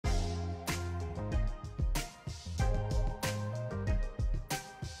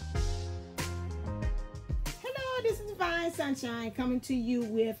fine, sunshine, coming to you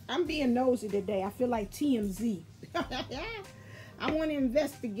with, I'm being nosy today. I feel like TMZ. I want to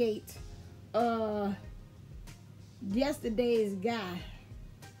investigate yesterday's guy.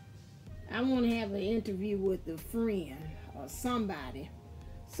 I want to have an interview with a friend or somebody.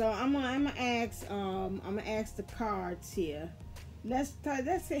 So I'm gonna ask the cards here. Let's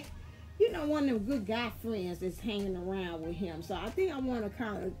say, you know, one of them good guy friends that's hanging around with him. So I think I want to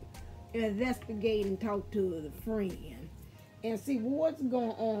kind of investigate and talk to the friend and see what's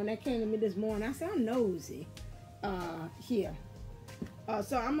going on. That came to me this morning. I said, I'm nosy here.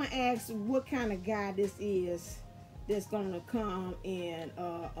 So I'm gonna ask what kind of guy this is that's gonna come and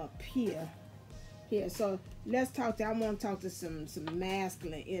appear here. So let's talk to, I want to talk to some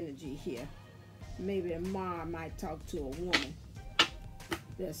masculine energy here. Maybe tomorrow I might talk to a woman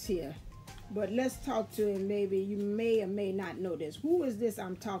that's here. But let's talk to him. Maybe you may or may not know this. Who is this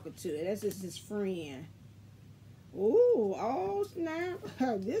I'm talking to? That's just his friend. Ooh, oh snap.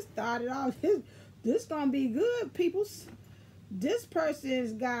 This started off, this gonna be good, peoples. This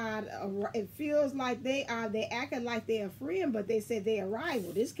person's got, it feels like they acting like they're a friend, but they said they're a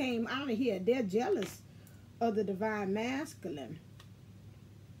rival. This came out of here. They're jealous of the divine masculine.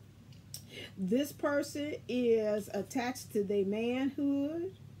 This person is attached to their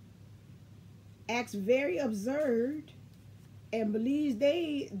manhood, acts very absurd, and believes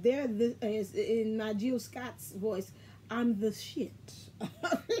they're the, in my Jill Scott's voice, I'm the shit.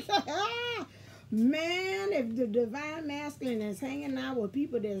 Man, if the divine masculine is hanging out with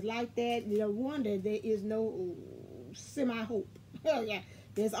people that's like that, no wonder there is no semi-hope. Yeah,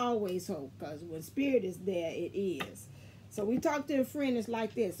 there's always hope, because when spirit is there, it is. So we talk to a friend that's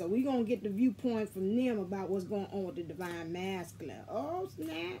like this. So we're going to get the viewpoint from them about what's going on with the divine masculine. Oh,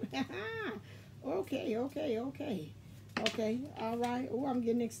 snap. Okay. Okay, all right. Oh, I'm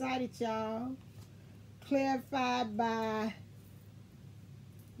getting excited, y'all. Clarified by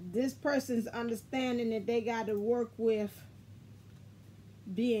this person's understanding that they got to work with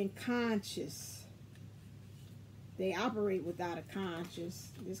being conscious. They operate without a conscience.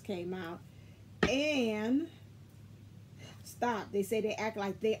 This came out. And stop. They say they act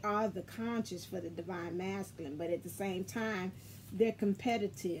like they are the conscious for the divine masculine, but at the same time, they're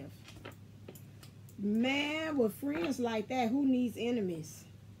competitive. Man, with friends like that, who needs enemies?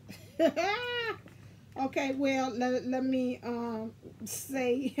 Okay, well, let me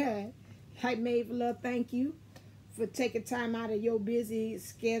say, hi, Maeve, thank you for taking time out of your busy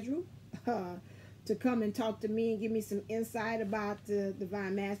schedule to come and talk to me and give me some insight about the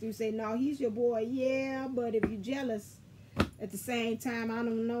divine master. You say, no, he's your boy. Yeah, but if you're jealous, at the same time, I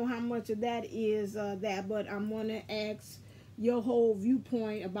don't know how much of that is that, but I'm going to ask your whole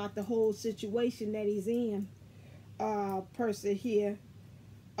viewpoint about the whole situation that he's in, person here.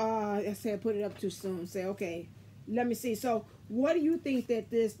 I said put it up too soon. Say, okay, let me see. So what do you think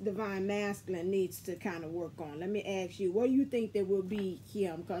that this divine masculine needs to kind of work on? Let me ask you, what do you think that will be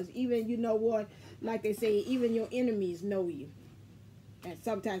him? Because even, you know what, like they say, even your enemies know you. And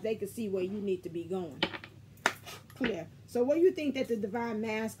sometimes they can see where you need to be going. Clear. So what do you think that the divine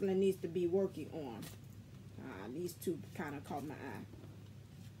masculine needs to be working on? These two kind of caught my eye.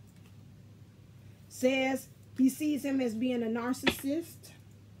 Says he sees him as being a narcissist.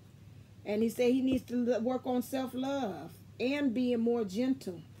 And he said he needs to work on self-love and being more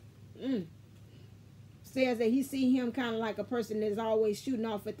gentle. Says that he see him kind of like a person that's always shooting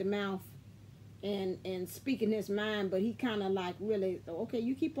off at the mouth and speaking his mind, but he kind of like really, okay,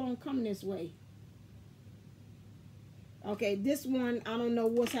 you keep on coming this way. Okay, this one, I don't know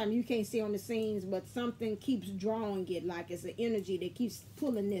what's happening. You can't see on the scenes, but something keeps drawing it, like it's an energy that keeps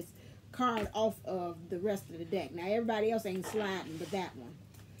pulling this card off of the rest of the deck. Now, everybody else ain't sliding, but that one.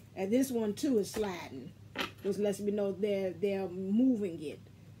 And this one, too, is sliding, which lets me know they're moving it.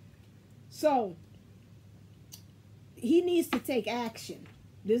 So, he needs to take action.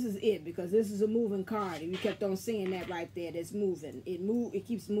 This is it, because this is a moving card. If you kept on seeing that right there, that's moving. It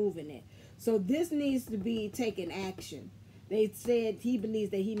keeps moving it. So this needs to be taking action. They said he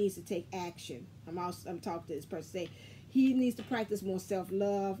believes that he needs to take action. I'm talking to this person. Say he needs to practice more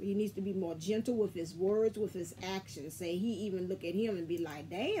self-love. He needs to be more gentle with his words, with his actions. Say he even look at him and be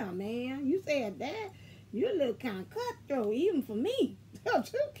like, damn, man, you said that? You look kind of cutthroat, even for me.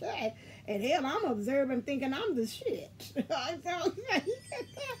 Okay. And hell, I'm observing thinking I'm the shit.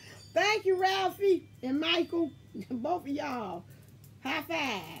 Thank you, Ralphie and Michael. Both of y'all. High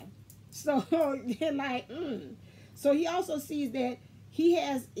five. So they're like, So he also sees that he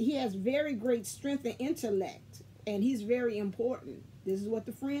has very great strength and intellect, and he's very important. This is what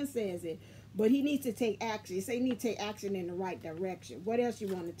the friend says it. But he needs to take action. He say he needs to take action in the right direction. What else you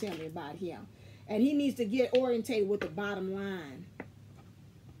want to tell me about him? And he needs to get orientated with the bottom line.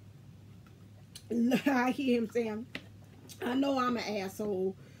 I hear him saying, I know I'm an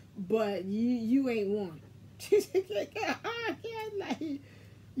asshole, but you ain't one. Like,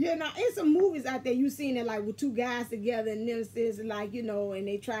 you know, in some movies out there, you seen it like with two guys together, and them says like, you know, and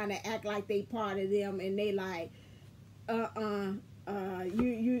they trying to act like they part of them, and they like, you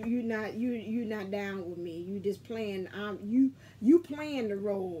not down with me. You just playing. You playing the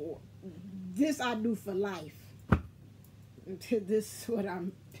role. This I do for life. This is what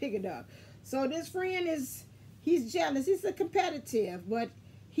I'm picking up. So this friend he's jealous. He's a competitive, but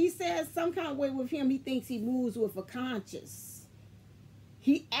he says some kind of way with him, he thinks he moves with a conscience.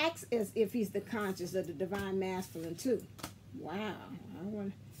 He acts as if he's the conscience of the divine masculine too. Wow. I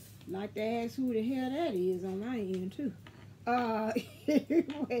would like to ask who the hell that is on my end too.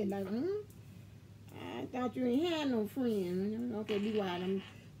 Anyway, like, I thought you ain't had no friend. Okay, be quiet. I'm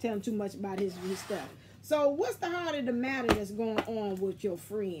telling too much about his stuff. So what's the heart of the matter that's going on with your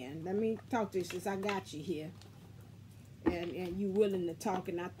friend? Let me talk to you since I got you here. And you willing to talk,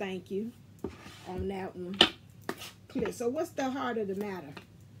 and I thank you on that one. Clear. So what's the heart of the matter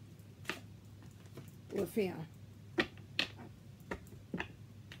with him?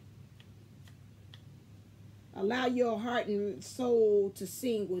 Allow your heart and soul to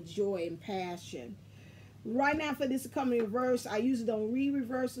sing with joy and passion. Right now for this coming reverse, I usually don't read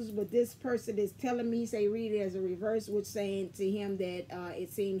reverses, but this person is telling me, say read it as a reverse, which saying to him that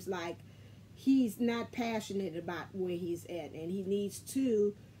it seems like he's not passionate about where he's at, and he needs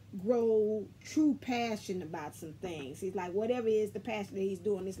to grow true passion about some things. He's like, whatever is the passion that he's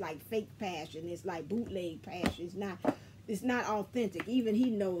doing, it's like fake passion. It's like bootleg passion. It's not authentic. Even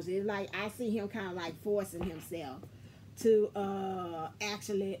he knows it. Like, I see him kind of like forcing himself to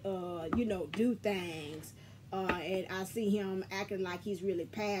actually you know, do things, and I see him acting like he's really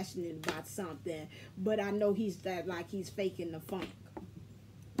passionate about something, but I know he's faking the funk.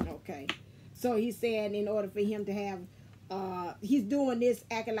 Okay, so he's saying in order for him to have he's doing this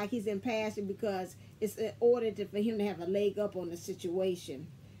acting like he's in passion because it's in order for him to have a leg up on the situation,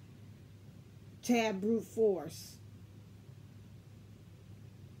 to have brute force.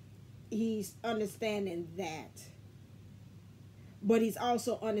 He's understanding that. But he's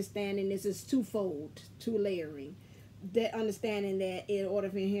also understanding this is twofold, two layering. That understanding that in order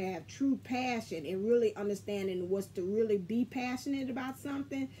for him to have true passion and really understanding what's to really be passionate about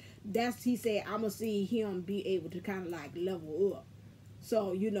something, that's, he said, I'm going to see him be able to kind of like level up.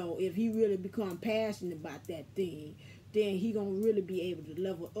 So, you know, if he really become passionate about that thing, then he going to really be able to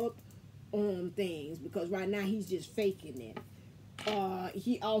level up on things, because right now he's just faking it.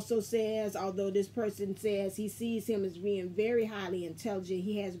 He also says, although this person says he sees him as being very highly intelligent,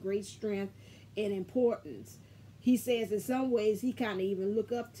 he has great strength and importance. He says in some ways he kind of even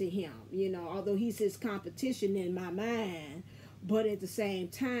look up to him, you know, although he's his competition in my mind. But at the same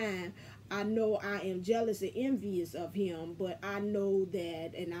time, I know I am jealous and envious of him, but I know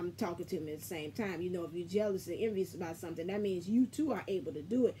that, and I'm talking to him at the same time, you know, if you're jealous and envious about something, that means you too are able to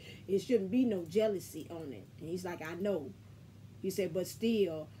do it. It shouldn't be no jealousy on it. And he's like, I know. He said, but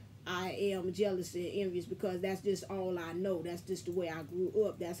still, I am jealous and envious because that's just all I know. That's just the way I grew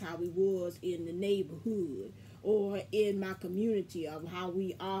up. That's how we was in the neighborhood or in my community, of how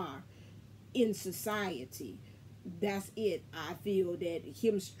we are in society. That's it. I feel that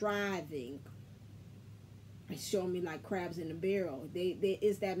him striving is showing me like crabs in a barrel.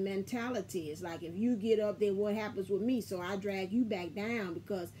 It's that mentality. It's like, if you get up, then what happens with me? So I drag you back down,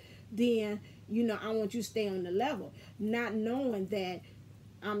 because then, you know, I want you to stay on the level. Not knowing that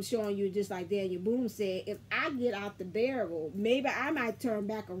I'm showing you, just like Daniellleboomlle said, if I get out the barrel, maybe I might turn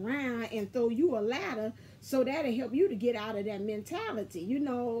back around and throw you a ladder, so that'll help you to get out of that mentality. You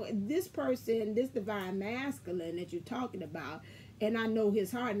know, this person, this divine masculine that you're talking about, and I know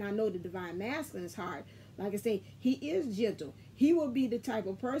his heart, and I know the divine masculine's heart. Like I say, he is gentle. He will be the type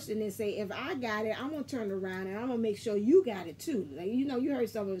of person that say, if I got it, I'm going to turn around and I'm going to make sure you got it too. Like, you know, you heard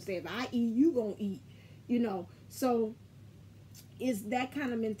some of them say, if I eat, you going to eat. You know, so it's that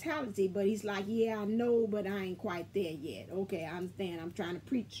kind of mentality. But he's like, yeah, I know, but I ain't quite there yet. Okay, I understand. I'm trying to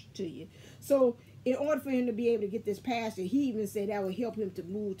preach to you. So in order for him to be able to get this passion, he even said that would help him to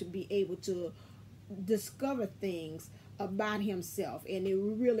move, to be able to discover things about himself, and it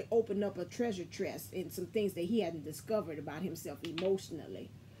will really open up a treasure chest and some things that he hadn't discovered about himself emotionally.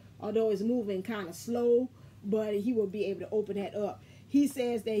 Although it's moving kind of slow, but he will be able to open that up. He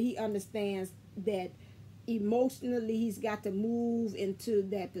says that he understands that emotionally he's got to move into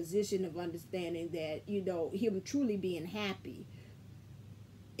that position of understanding that, you know, him truly being happy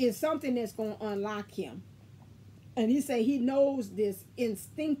is something that's going to unlock him. And he say he knows this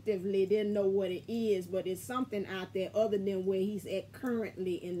instinctively, didn't know what it is, but it's something out there other than where he's at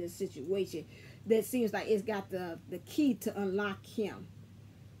currently in this situation that seems like it's got the key to unlock him.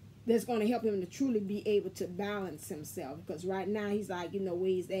 That's going to help him to truly be able to balance himself. Because right now he's like, you know, where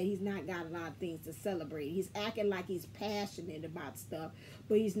he's at, he's not got a lot of things to celebrate. He's acting like he's passionate about stuff,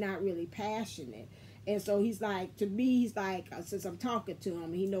 but he's not really passionate. And so he's like, to me, he's like, since I'm talking to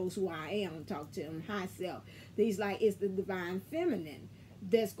him, he knows who I am. I'm talking to him, high self. He's like, it's the divine feminine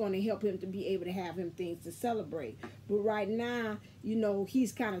that's going to help him to be able to have him things to celebrate. But right now, you know,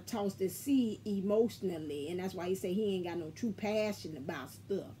 he's kind of tossed at sea emotionally. And that's why he say he ain't got no true passion about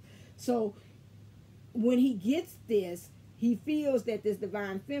stuff. So when he gets this, he feels that this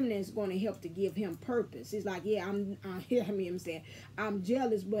divine feminine is going to help to give him purpose. He's like, yeah, I'm saying, I'm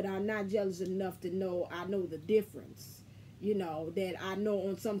jealous, but I'm not jealous enough to know I know the difference. You know, that I know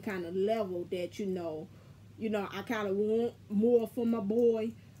on some kind of level that, you know, I kind of want more for my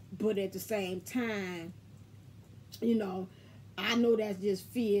boy, but at the same time, you know, I know that's just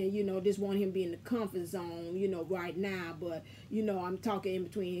fear, you know, just want him to be in the comfort zone, you know, right now. But, you know, I'm talking in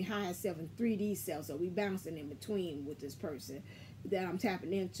between higher self and 3D self. So we bouncing in between with this person that I'm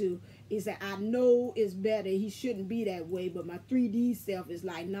tapping into. Is that I know it's better. He shouldn't be that way. But my 3D self is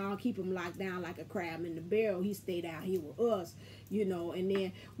like, nah, keep him locked down like a crab in the barrel. He stayed out here with us, you know, and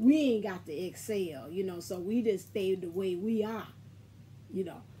then we ain't got to excel, you know, so we just stay the way we are, you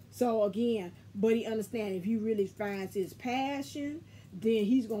know. So again, but he understands if he really finds his passion, then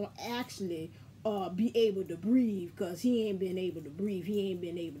he's going to actually be able to breathe, because he ain't been able to breathe. He ain't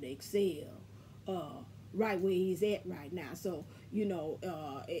been able to excel right where he's at right now. So, you know,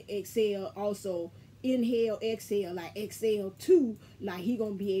 exhale, also inhale, exhale, like exhale too, like he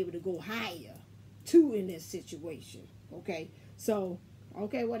going to be able to go higher too in this situation. Okay. So,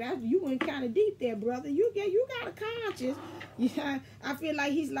 okay, well, you went kind of deep there, brother. You got a conscience. Yeah, I feel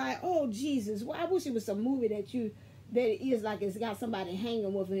like he's like, oh Jesus. Well, I wish it was some movie that it is like it's got somebody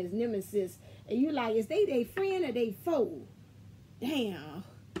hanging with his nemesis, and you like, is they friend or they foe? Damn.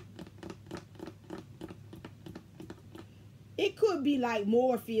 It could be like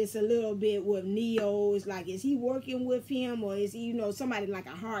Morpheus a little bit with Neo. It's like, is he working with him, or is he, you know, somebody like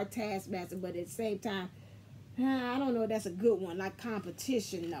a hard taskmaster, but at the same time, I don't know, that's a good one, like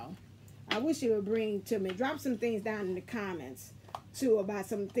competition though. I wish it would bring to me. Drop some things down in the comments too about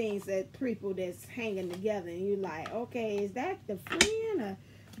some things that people that's hanging together, and you like, okay, is that the friend or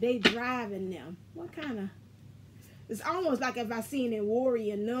they driving them? What kind of, it's almost like if I seen in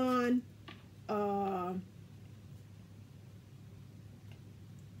Warrior Nun,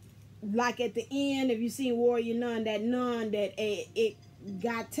 like at the end, if you seen Warrior Nun, that nun that it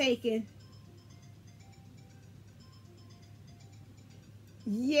got taken.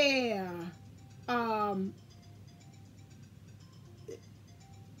 Yeah.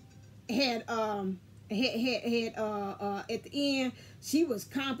 Had at the end, she was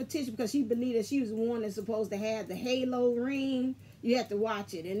competition because she believed that she was the one that's supposed to have the halo ring. You have to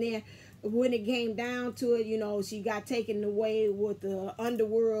watch it. And then when it came down to it, you know, she got taken away with the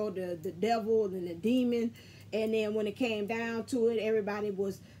underworld, the devil and the demon. And then when it came down to it, everybody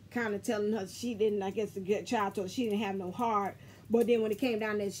was kind of telling her she didn't, I guess the good child told her she didn't have no heart. But then when it came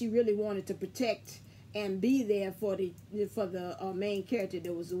down that she really wanted to protect and be there for the main character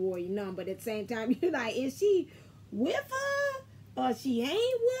that was the warrior nun. But at the same time, you're like, is she with her or she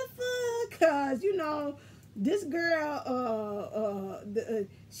ain't with her? Because, you know, this girl,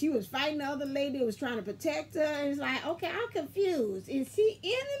 she was fighting the other lady that was trying to protect her. And it's like, okay, I'm confused. Is she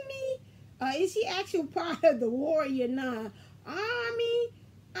enemy? Is she actually part of the warrior nun army?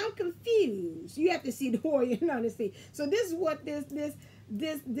 I'm confused. You have to see the warrior nun to see. So this is what this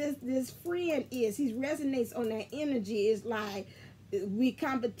friend is. He resonates on that energy. It's like, we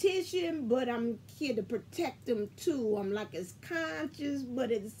competition, but I'm here to protect them too. I'm like as conscious,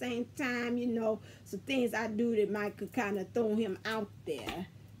 but at the same time, you know, some things I do that might could kind of throw him out there.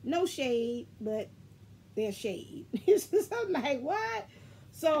 No shade, but there's shade. So I'm like, what?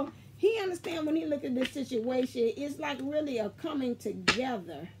 So he understands when he look at this situation, it's like really a coming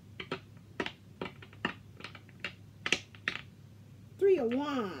together. 3 of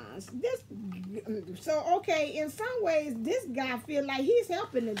Wands. So okay, in some ways, this guy feel like he's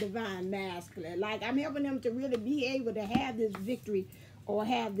helping the divine masculine. Like I'm helping him to really be able to have this victory or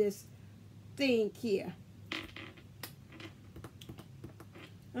have this thing here.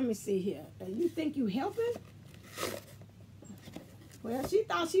 Let me see here. You think you helping? Well, she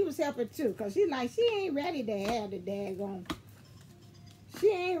thought she was helping too, because she like, she ain't ready to have the daggone. She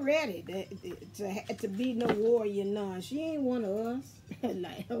ain't ready to be no warrior nun. She ain't one of us.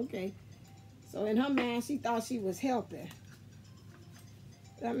 Like, okay. So in her mind, she thought she was helping.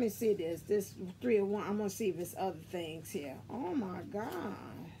 Let me see this. This 3 of Wands. I'm going to see if there's other things here. Oh, my God.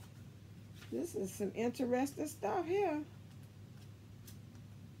 This is some interesting stuff here.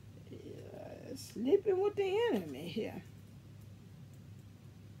 Yeah, sleeping with the enemy here.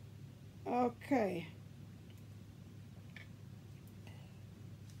 Okay.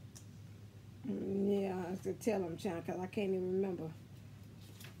 Yeah, I have to tell them, China, because I can't even remember.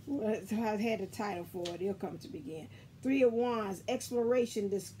 I had a title for it. It'll come to begin. 3 of Wands, exploration,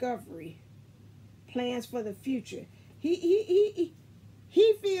 discovery, plans for the future. He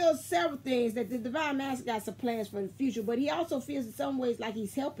feels several things that the Divine Master got some plans for the future, but he also feels in some ways like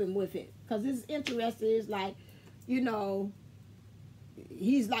he's helping with it. Because this is interesting. It's like, you know,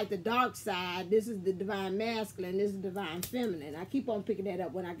 he's like the dark side. This is the Divine Masculine. This is the Divine Feminine. I keep on picking that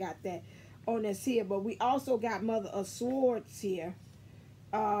up when I got that on this here. But we also got Mother of Swords here.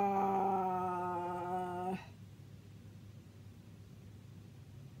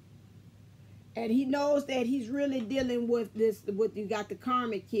 And he knows that he's really dealing with this, with you got the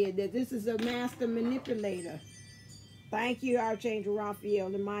karmic kid, that this is a master manipulator. Thank you, Archangel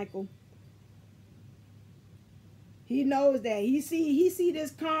Raphael and Michael. He knows that. He see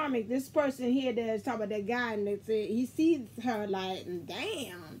this karmic, this person here that's talking about that guy, and he sees her like,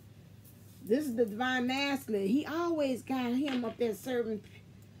 damn, this is the Divine Masculine. He always got him up there serving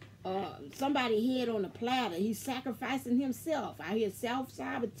somebody head on a platter. He's sacrificing himself. I hear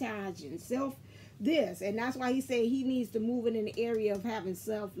self-sabotaging, this. And that's why he said he needs to move in the area of having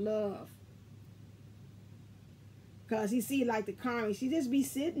self-love. Because he see like the karmic, she just be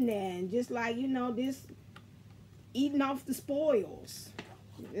sitting there and just like, you know, this eating off the spoils.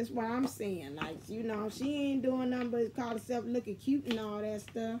 That's what I'm saying. Like, you know, she ain't doing nothing but call herself looking cute and all that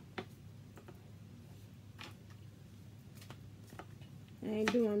stuff. I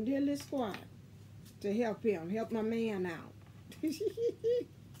ain't doing diddly squat to help him, help my man out.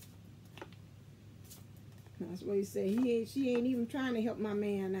 That's what he said. She ain't even trying to help my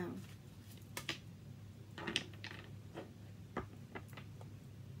man out.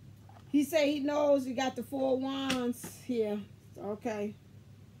 He said he knows he got the 4 of Wands here. Okay.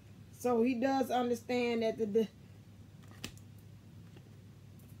 So he does understand that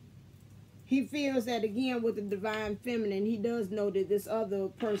he feels that, again, with the Divine Feminine, he does know that this other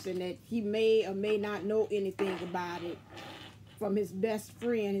person that he may or may not know anything about it from his best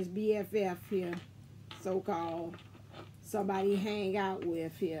friend, his BFF here, so-called, somebody he hang out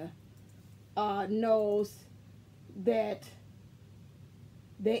with here, knows that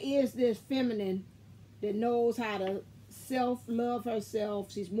there is this feminine that knows how to self-love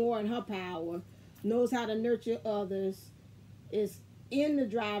herself. She's more in her power, knows how to nurture others, is in the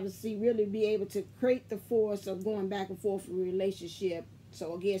driver's seat, really be able to create the force of going back and forth in a relationship.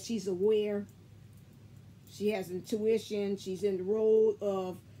 So again, she's aware. She has intuition. She's in the role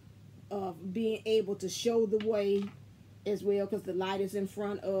of being able to show the way as well, because the light is in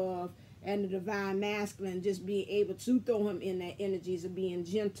front of, and the Divine Masculine just being able to throw him in that energies of being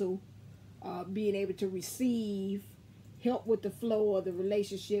gentle, being able to receive, help with the flow of the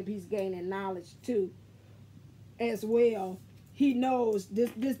relationship. He's gaining knowledge too as well. He knows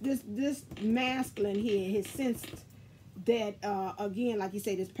this masculine here, his sense that again, like you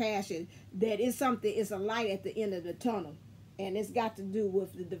say, this passion, that is something, it's a light at the end of the tunnel, and it's got to do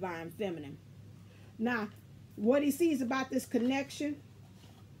with the Divine Feminine. Now, what he sees about this connection,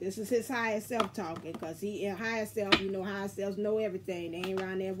 this is his higher self talking, because he in higher self, you know, higher selves know everything. They ain't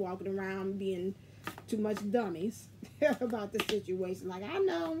around there walking around being too much dummies about the situation. Like, I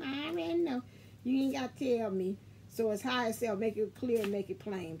know, I already know. You ain't got to tell me. So it's higher self, make it clear and make it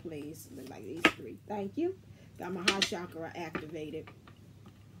plain, please. Like these 3. Thank you. Got my heart chakra activated.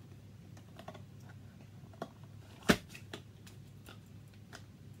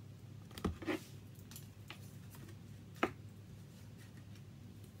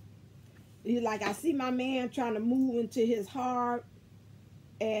 He's like, I see my man trying to move into his heart.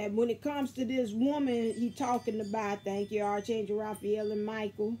 And when it comes to this woman he talking about, thank you, Archangel Raphael and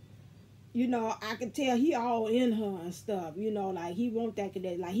Michael, you know, I can tell he all in her and stuff, you know, like he want that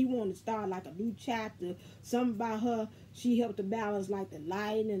connection, like he want to start like a new chapter, something about her. She helped to balance like the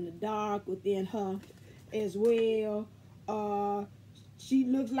light and the dark within her as well. She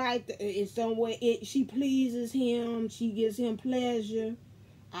looks like in some way she pleases him, she gives him pleasure.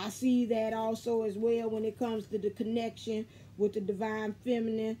 I see that also as well when it comes to the connection with the Divine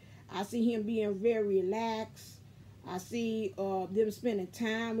Feminine. I see him being very relaxed. I see them spending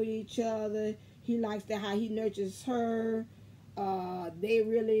time with each other. He likes how he nurtures her. They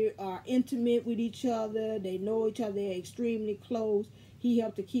really are intimate with each other. They know each other. They're extremely close. he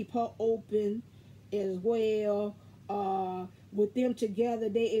helped to keep her open as well. With them together,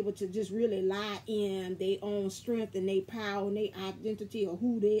 they able to just really lie in their own strength and their power and their identity of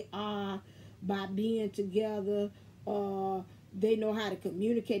who they are by being together. They know how to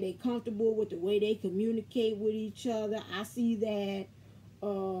communicate. They're comfortable with the way they communicate with each other. I see that.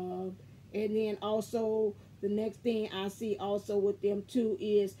 And then also the next thing I see also with them too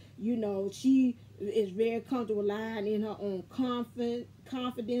is, you know, she is very comfortable lying in her own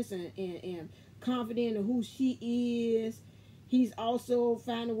confidence and confident in who she is. He's also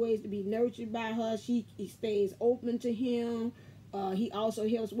finding ways to be nurtured by her. He stays open to him. He also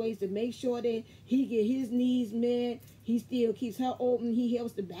helps ways to make sure that he get his needs met. He still keeps her open. He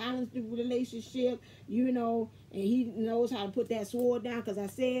helps to balance the relationship, you know, and he knows how to put that sword down. Because I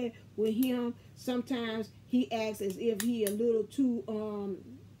said with him, sometimes he acts as if he a little too,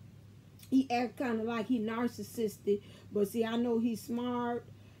 he acts kind of like he narcissistic. But see, I know he's smart,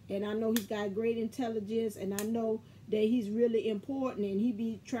 and I know he's got great intelligence, and I know that he's really important, and he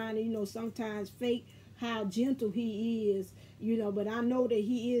be trying to, you know, sometimes fake how gentle he is, you know, but I know that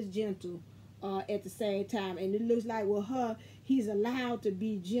he is gentle at the same time. And it looks like with her, he's allowed to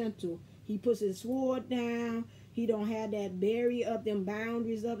be gentle. He puts his sword down. He don't have that barrier up, them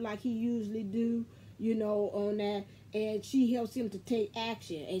boundaries up like he usually do, you know, on that. And she helps him to take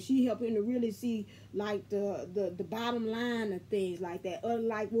action, and she helps him to really see like the bottom line of things like that,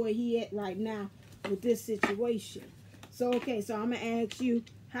 unlike where he at right now with this situation. So okay, so I'm gonna ask you,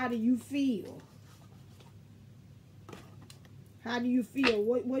 how do you feel? How do you feel?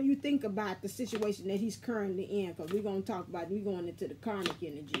 What do you think about the situation that he's currently in? Because we're gonna talk about, we're going into the karmic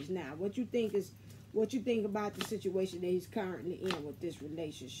energies now. What you think about the situation that he's currently in with this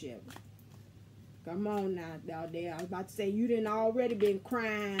relationship? Come on now, out there. I was about to say, you didn't already been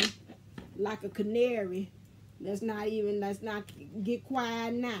crying like a canary. Let's not get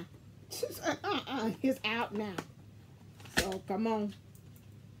quiet now. It's out now. So come on.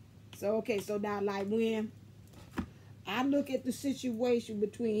 So okay, so now like when I look at the situation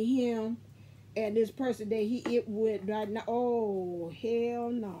between him and this person that he it with right now, oh hell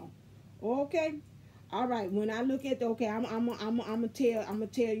no. Okay. All right, when I look at I'm gonna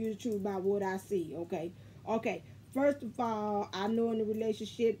tell you the truth about what I see, okay? Okay, first of all, I know in the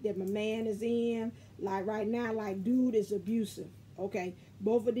relationship that my man is in, like right now, like dude is abusive, okay?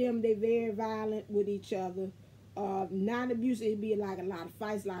 Both of them, they very violent with each other. Not abusive, it'd be like a lot of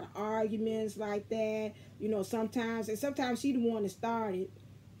fights, a lot of arguments like that. You know, sometimes she the one that started.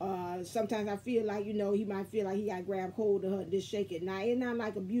 Sometimes I feel like, you know, he might feel like he got to grab hold of her and just shake it. Now, it's not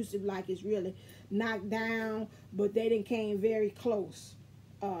like abusive, like it's really knocked down, but they done came very close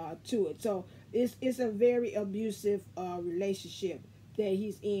to it. So it's a very abusive relationship that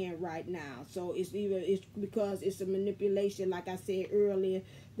he's in right now. So it's because it's a manipulation, like I said earlier,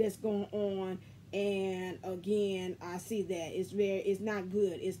 that's going on. And again, I see that it's not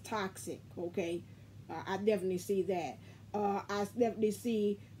good. It's toxic. Okay, I definitely see that. I definitely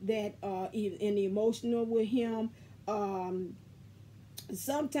see that in the emotional with him.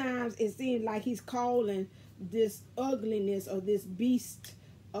 Sometimes it seems like he's calling this ugliness or this beast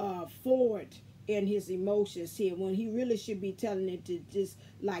forward in his emotions here, when he really should be telling it to just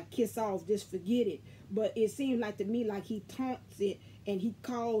like kiss off, just forget it. But it seems like to me like he taunts it and he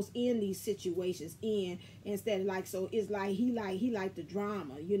calls in these situations in, instead of like, so it's like he like the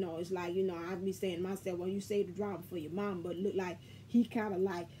drama, you know. It's like, you know, I'd be saying to myself, well, you say the drama for your mom, but look like he kind of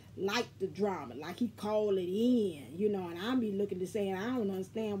like the drama, like he call it in, you know. And I'll be looking to saying, I don't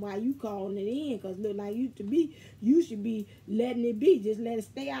understand why you calling it in, because look like you should be letting it be, just let it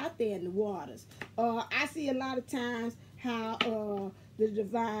stay out there in the waters. I see a lot of times how the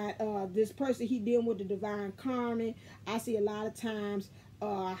divine, this person he dealing with the divine karma. I see a lot of times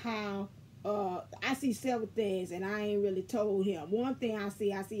how I see several things, and I ain't really told him. One thing I see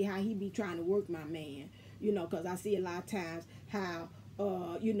how he be trying to work my man, you know, because I see a lot of times how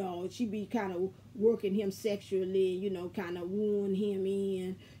you know, she be kind of working him sexually, you know, kind of wooing him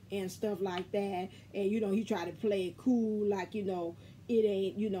in and stuff like that. And, you know, he try to play it cool, like, you know, it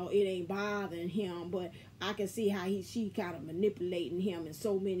ain't bothering him. But I can see how she kind of manipulating him in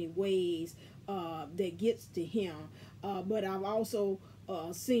so many ways that gets to him. But I've also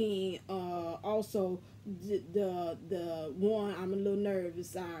seen also the one, I'm a little nervous,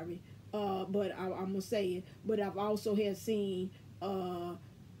 sorry. But I'm gonna say it. But I've also had seen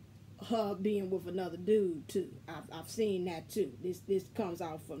her being with another dude too. I've seen that too. This comes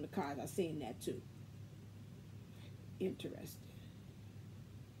out from the cards. I've seen that too. Interesting.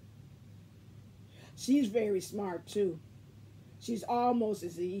 She's very smart too. She's almost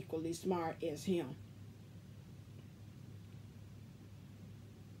as equally smart as him.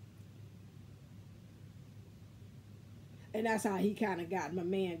 And that's how he kind of got, my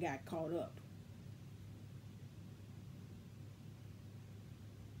man got caught up.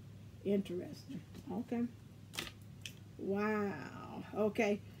 Interesting. Okay. Wow.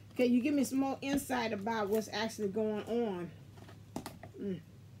 Okay. Can you give me some more insight about what's actually going on?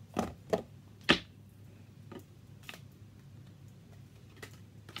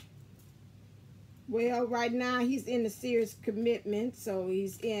 Well, right now he's in a serious commitment, so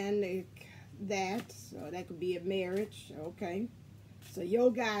he's in that. So that could be a marriage. Okay. So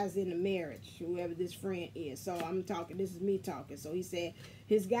your guy's in a marriage, whoever this friend is. So I'm talking, this is me talking. So he said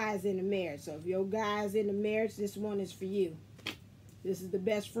his guy's in a marriage. So if your guy's in a marriage, this one is for you. This is the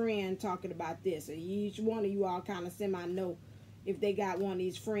best friend talking about this. So each one of you all kind of semi-know if they got one of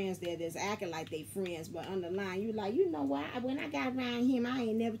these friends there that's acting like they friends, but underlying you like, you know what, when I got around him, I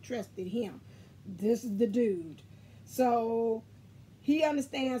ain't never trusted him. This is the dude. So he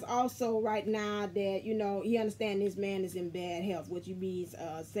understands also right now that, you know, he understands this man is in bad health, which he be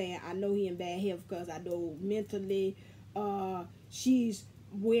saying, I know he in bad health because I know mentally she's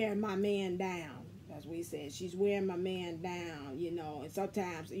wearing my man down. That's what he said. She's wearing my man down, you know. And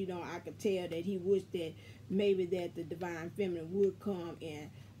sometimes, you know, I could tell that he wished that maybe that the divine feminine would come and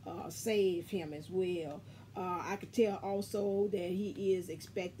save him as well. I could tell also that he is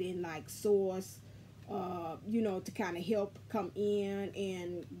expecting like source, you know, to kind of help come in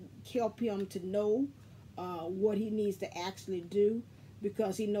and help him to know what he needs to actually do,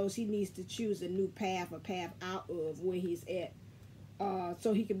 because he knows he needs to choose a new path, a path out of where he's at.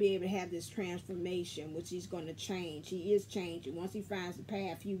 So he can be able to have this transformation, which he's going to change. He is changing. Once he finds the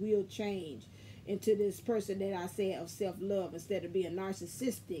path, he will change into this person that I said of self-love, instead of being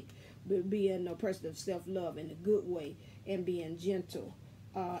narcissistic, but being a person of self-love in a good way and being gentle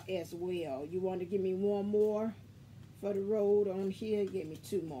as well. You want to give me one more for the road on here? Give me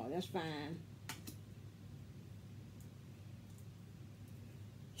two more. That's fine.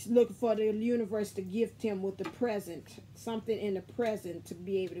 He's looking for the universe to gift him with the present, something in the present to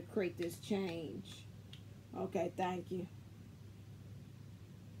be able to create this change. Okay, thank you.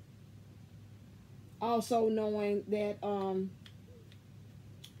 Also knowing that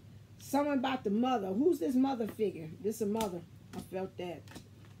something about the mother. Who's this mother figure? This is a mother. I felt that.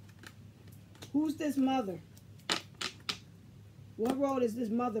 Who's this mother? What role is this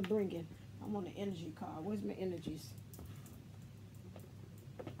mother bringing? I'm on the energy card. Where's my energies?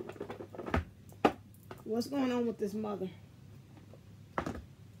 What's going on with this mother?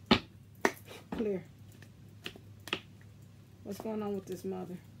 Clear. What's going on with this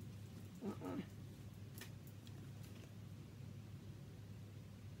mother?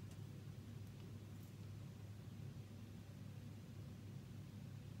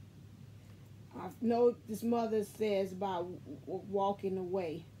 I know this mother says about walking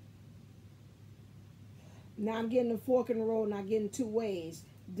away. Now I'm getting a fork in the road, and I'm getting two ways.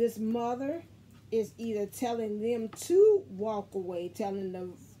 This mother is either telling them to walk away,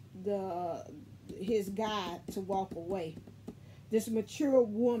 telling his guy to walk away. This mature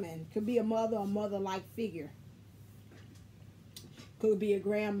woman could be a mother or mother-like figure. Could be a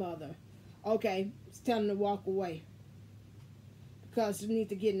grandmother. Okay, it's telling them to walk away, because you need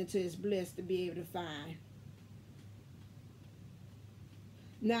to get into his bliss to be able to find.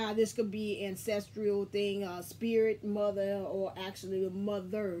 Now, this could be ancestral thing, spirit mother, or actually a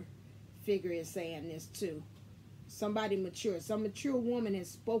mother figure is saying this too. Somebody mature. Some mature woman has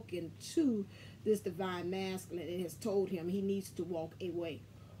spoken to this divine masculine and has told him he needs to walk away.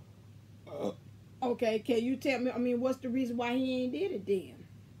 Okay, can you tell me, I mean, what's the reason why he ain't did it then?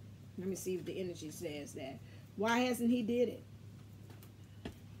 Let me see if the energy says that. Why hasn't he did it?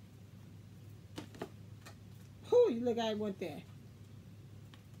 Whew, you look, I went there.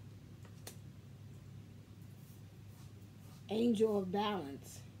 Angel of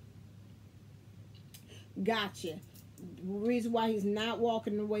balance. Gotcha. The reason why he's not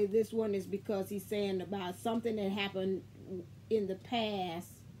walking away this one is because he's saying about something that happened in the past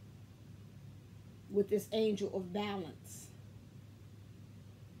with this angel of balance.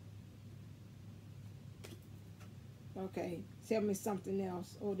 Okay, tell me something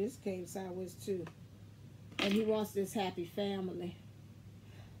else. Oh, this came sideways too. And he wants this happy family.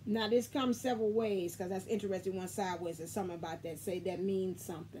 Now, this comes several ways, because that's interesting. One sideways and something about that. Say that means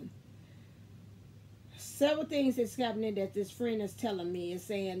something. Several things that's happening that this friend is telling me is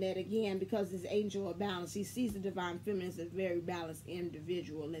saying that, again, because this angel of balance, he sees the divine feminine as a very balanced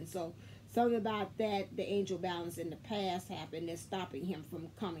individual. And so something about that, the angel balance in the past happened, that's stopping him from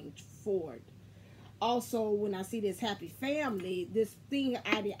coming forward. Also, when I see this happy family, this thing,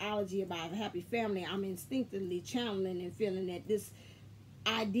 ideology about a happy family, I'm instinctively channeling and feeling that this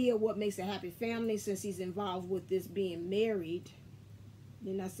idea what makes a happy family, since he's involved with this being married.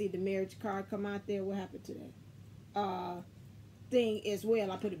 Then I see the marriage card come out there. What happened to that thing as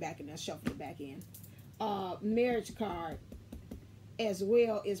well? I put it back in there, shuffled it back in. Marriage card as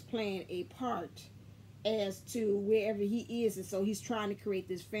well is playing a part as to wherever he is, and so he's trying to create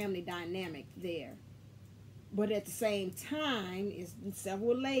this family dynamic there. But at the same time, it's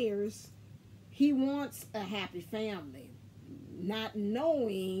several layers. He wants a happy family, not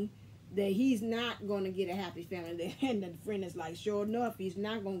knowing that he's not going to get a happy family there. And the friend is like, sure enough, he's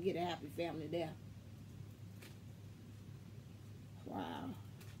not going to get a happy family there. Wow.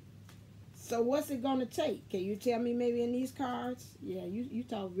 So what's it going to take? Can you tell me maybe in these cards? Yeah, you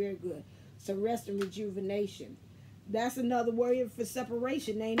talk very good. So rest and rejuvenation. That's another word for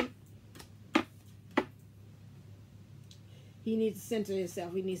separation, ain't it? He needs to center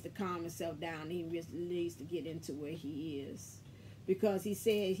himself. He needs to calm himself down. He needs to get into where he is. Because he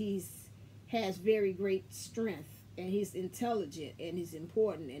said has very great strength. And he's intelligent. And he's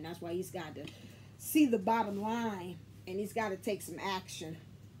important. And that's why he's got to see the bottom line. And he's got to take some action.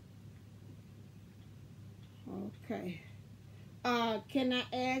 Okay. Can I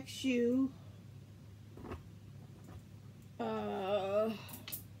ask you, how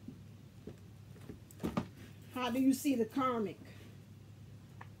do you see the karmic?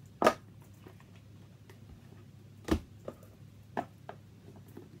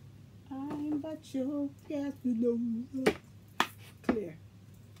 I'm but your Casanova. Clear.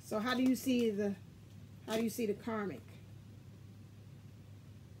 So how do you see the karmic?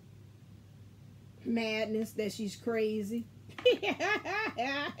 Madness, that she's crazy.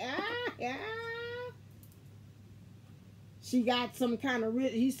 She got some kind of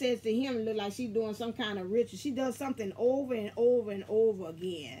ritual. He says to him, it look like she's doing some kind of ritual. She does something over and over and over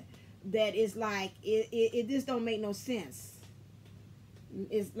again that is like it just don't make no sense.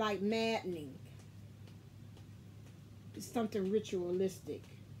 It's like maddening. It's something ritualistic,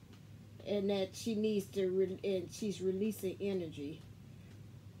 and that she needs to and she's releasing energy.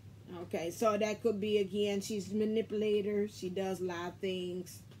 Okay, so that could be, again, she's a manipulator. She does a lot of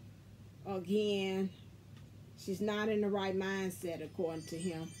things. Again, she's not in the right mindset, according to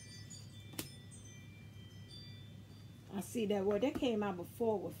him. I see that word. That came out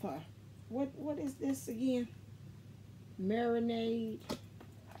before with her. What is this again? Marinade.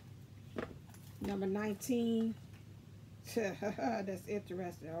 Number 19. That's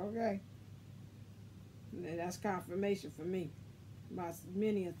interesting. Okay. That's confirmation for me about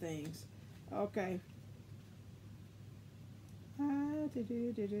many of things. Okay.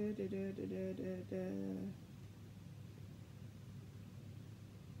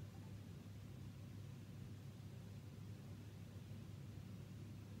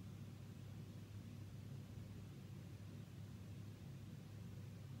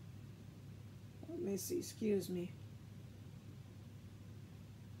 Let me see, excuse me.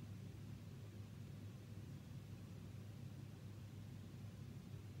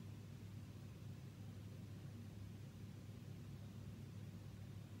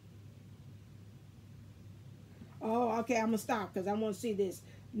 Oh, okay, I'm going to stop because I want to see this.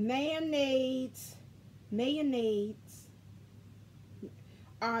 Mayonnaise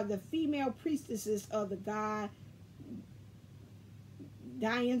are the female priestesses of the god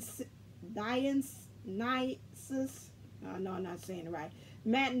Dionysus. No, I'm not saying it right.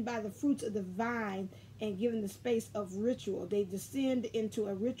 Maddened by the fruits of the vine and given the space of ritual, they descend into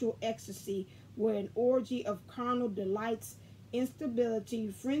a ritual ecstasy where an orgy of carnal delights, instability,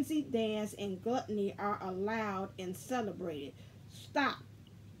 frenzied dance, and gluttony are allowed and celebrated. Stop.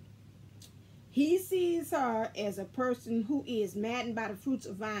 He sees her as a person who is maddened by the fruits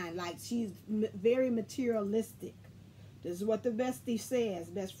of vine, like she's very materialistic. This is what the bestie says,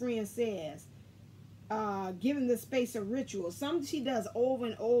 best friend says. Given the space of ritual. Something she does over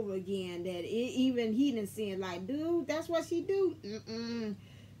and over again that even he didn't see it, like, dude, that's what she do.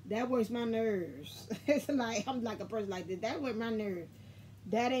 That works my nerves. It's like, I'm like a person like this. That works my nerves.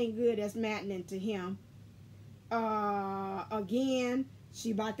 That ain't good. That's maddening to him. Again,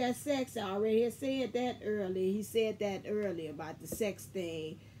 she about that sex. I already had said that earlier. He said that earlier about the sex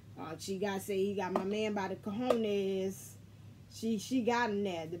thing. She got to say, he got my man by the cojones. She got him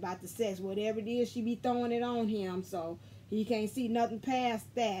that about the sex. Whatever it is, she be throwing it on him. So he can't see nothing past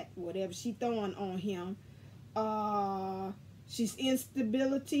that. Whatever she throwing on him. She's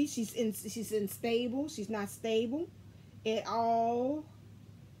instability. She's unstable. She's not stable at all.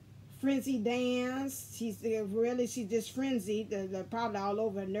 Frenzy dance. She's just frenzied. The probably all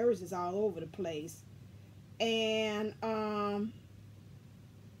over her nerves is all over the place. And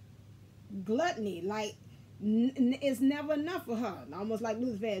gluttony, like It's never enough for her. Almost like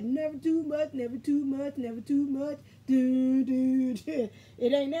Lucifer, never too much, never too much, never too much. It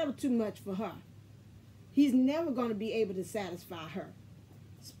ain't never too much for her. He's never going to be able to satisfy her.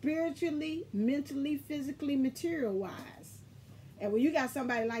 Spiritually, mentally, physically, material-wise. And when you got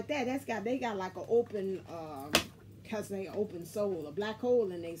somebody like that, they got like an open, open soul, a black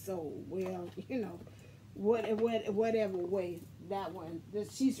hole in their soul. Well, you know, whatever way that one,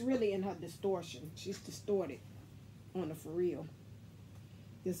 she's really in her distortion. She's distorted on the for real.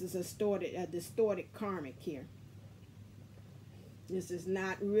 This is a distorted karmic here. This is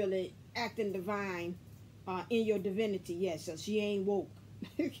not really acting divine in your divinity yet. So she ain't woke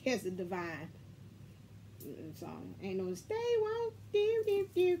as a divine. So ain't no stay woke.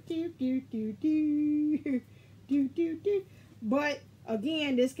 But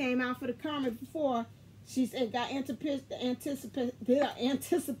again, this came out for the karmic before. She said got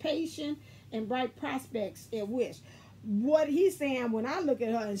anticipation and bright prospects and wish. What he's saying when I look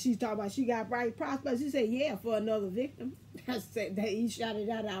at her and she's talking about she got bright prospects, he said, yeah, for another victim. I said that he shot it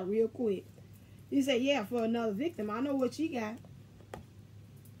out real quick. He said, yeah, for another victim. I know what she got.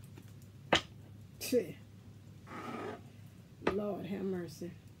 Lord have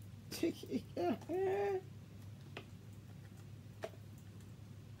mercy.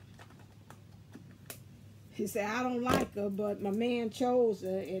 He said, I don't like her, but my man chose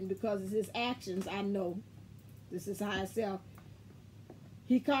her, and because of his actions, I know this is higher self.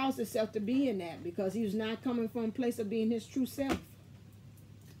 He caused himself to be in that because he was not coming from a place of being his true self.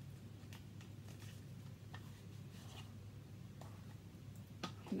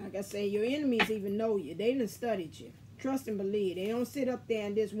 Like I say, your enemies even know you. They done studied you. Trust and believe. They don't sit up there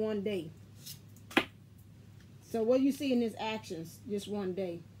in this one day. So what you see in his actions just one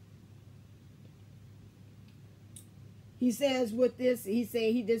day. He says with this, he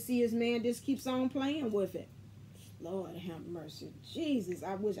said he just see his man just keeps on playing with it. Lord have mercy. Jesus,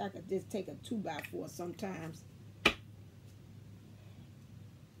 I wish I could just take a 2x4 sometimes.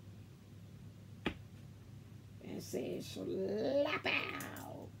 And say, slap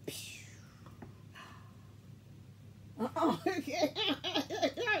out.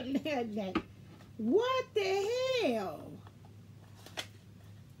 What the hell?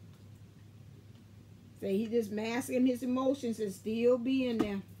 Say he just masking his emotions and still being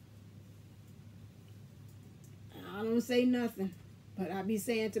there. I don't say nothing, but I be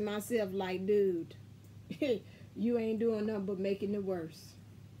saying to myself like, dude, you ain't doing nothing but making it worse.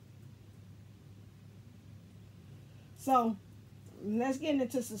 So let's get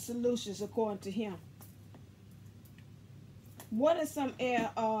into some solutions according to him. What are some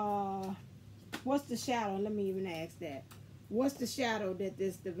what's the shadow? Let me even ask that. What's the shadow that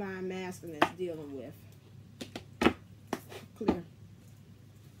this divine masculine is dealing with? Clear.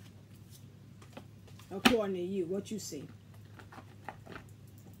 According to you, what you see.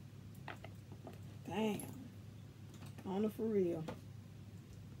 Damn. On the for real.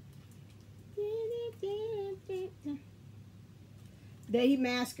 That he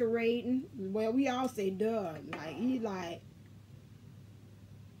masquerading. Well, we all say duh. Like he like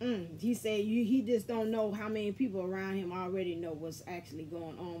he said he just don't know how many people around him already know what's actually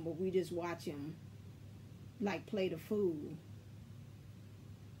going on, but we just watch him like play the fool.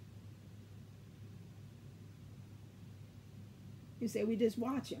 He said we just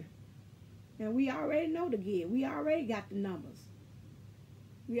watch him. And we already know the gig. We already got the numbers.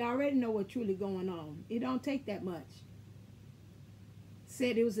 We already know what's truly going on. It don't take that much.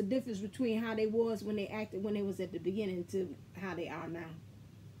 Said there was a difference between how they was when they acted when they was at the beginning to how they are now.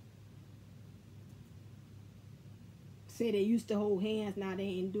 Say they used to hold hands, now they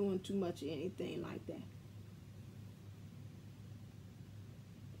ain't doing too much of anything like that.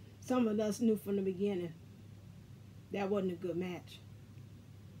 Some of us knew from the beginning that wasn't a good match.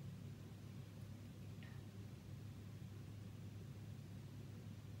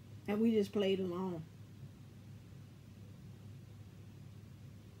 And we just played along.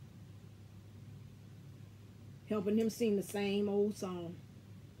 Helping him sing the same old song.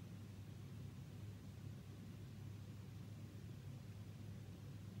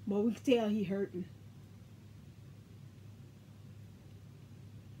 But we can tell he hurting.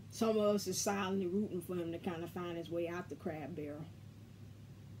 Some of us is silently rooting for him to kind of find his way out the crab barrel.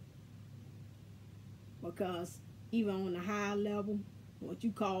 Because even on the high level, what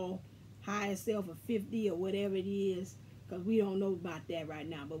you call higher self of 50 or whatever it is, because we don't know about that right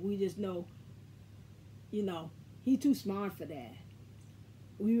now, but we just know, you know, he's too smart for that.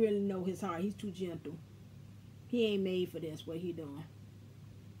 We really know his heart. He's too gentle. He ain't made for this, what he doing.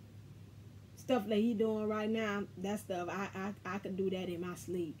 Stuff that he doing right now, that stuff, I could do that in my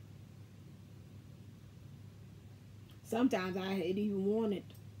sleep. Sometimes I had even wanted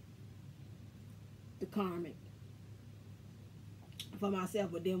the karmic for myself,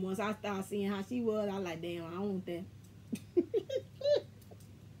 but then once I started seeing how she was, I was like, damn, I don't want that.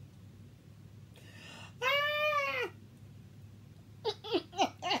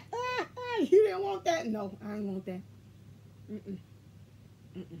 You didn't want that? No, I didn't want that. I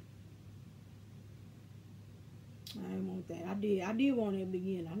didn't want that. I did want it at the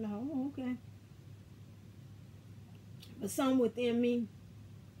beginning. I'm like, oh, okay. But some within me,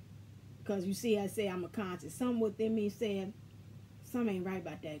 because you see, I say I'm a conscious. Some within me said, something ain't right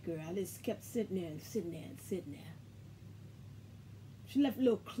about that girl. I just kept sitting there and sitting there and sitting there. She left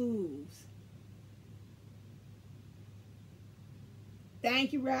little clues.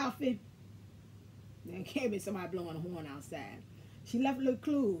 Thank you, Ralphie. There can't be somebody blowing a horn outside. She left little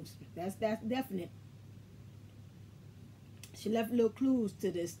clues. That's definite. She left little clues to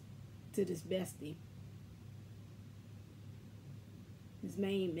this bestie. This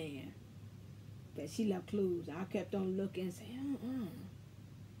main man. That she left clues. I kept on looking and saying,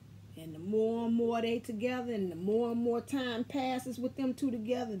 And the more and more they together, and the more and more time passes with them two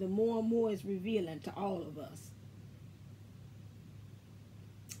together, the more and more it's revealing to all of us.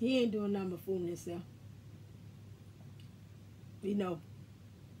 He ain't doing nothing but fooling himself. You know.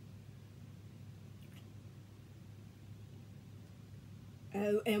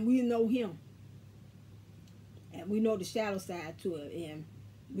 And we know him. And we know the shadow side to it. And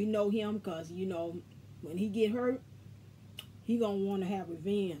we know him because, you know, when he get hurt, he gonna want to have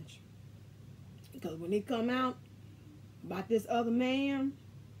revenge. Because when it come out about this other man,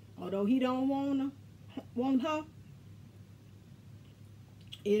 although he don't want her,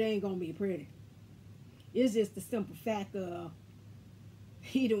 it ain't gonna be pretty. It's just the simple fact of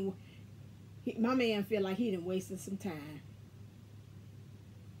my man feel like he done wasted some time.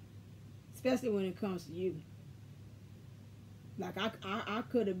 Especially when it comes to you. Like I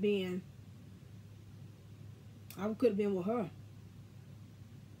could have been with her.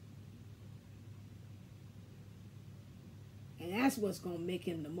 And that's what's gonna make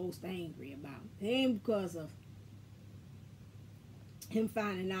him the most angry about. It ain't because of him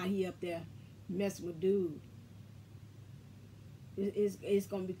finding out he up there messing with dude. It's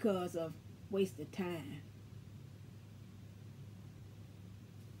gonna be because of wasted time.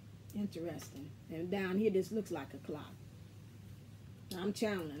 Interesting. And down here, this looks like a clock. I'm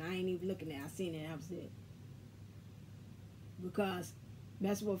channeling. I ain't even looking at it. I seen it. That was it. Because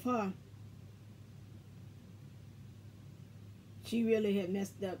messing with her, she really had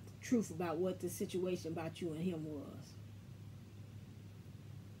messed up the truth about what the situation about you and him was.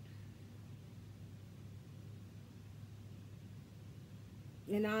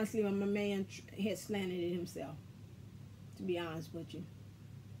 And honestly, my man had slanted it himself. To be honest with you.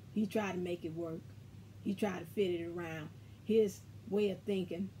 He tried to make it work. He tried to fit it around his way of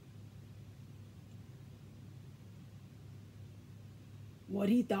thinking. What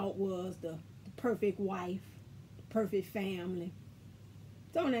he thought was the perfect wife, the perfect family.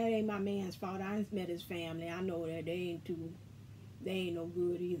 So that ain't my man's fault. I ain't met his family. I know that they ain't no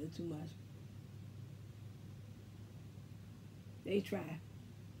good either too much. They try.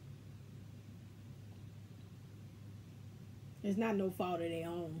 It's not no fault of their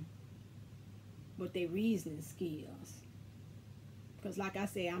own, but their reasoning skills. Because like I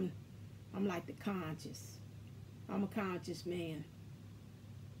say, I'm like the conscious. I'm a conscious man.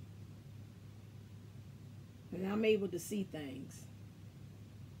 And I'm able to see things.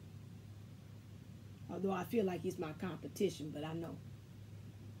 Although I feel like he's my competition, but I know.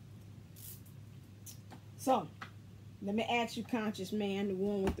 So, let me ask you, conscious man, the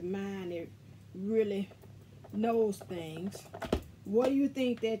one with the mind that really knows things. What do you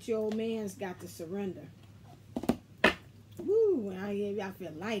think that your man's got to surrender? Woo, when I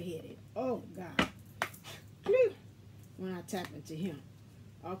feel lightheaded. Oh, God. When I tap into him.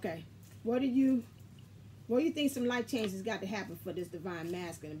 Okay. What do you think some life changes got to happen for this divine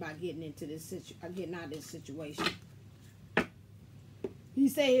masculine about getting into this getting out of this situation? He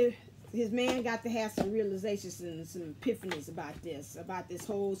said his man got to have some realizations and some epiphanies about this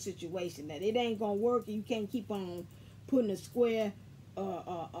whole situation, that it ain't gonna work. You can't keep on putting a square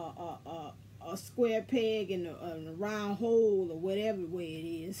peg in a round hole or whatever way it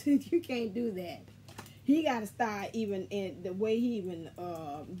is. You can't do that. He got to start even in the way he even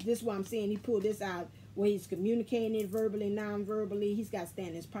this is what I'm saying. He pulled this out where he's communicating it verbally, non-verbally. He's got to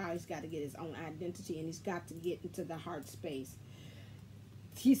stand his power. He's got to get his own identity, and he's got to get into the heart space.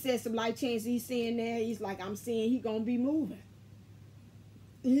 He said some light changes he's seeing there. He's like, I'm seeing he gonna be moving.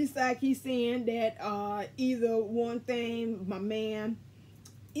 He's like, he's saying that either one thing, my man,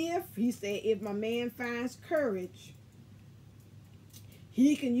 if my man finds courage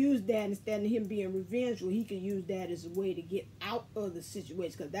he can use that instead of him being revengeful. He can use that as a way to get out of the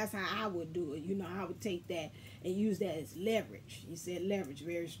situation, because that's how I would do it. You know, I would take that and use that as leverage. He said leverage,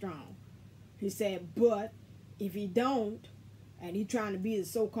 very strong. He said, but if he don't, and he trying to be the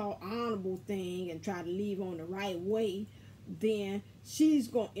so-called honorable thing and try to leave on the right way, then she's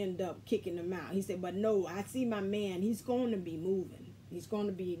going to end up kicking him out. He said, but no, I see my man. He's going to be moving. He's going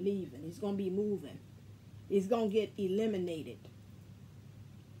to be leaving. He's going to be moving. He's going to get eliminated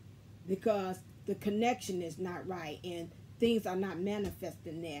because the connection is not right and things are not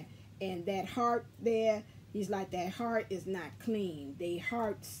manifesting there. And that heart there, he's like, that heart is not clean. The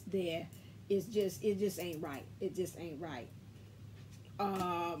heart's there. It just ain't right. It just ain't right.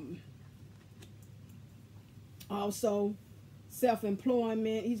 Also,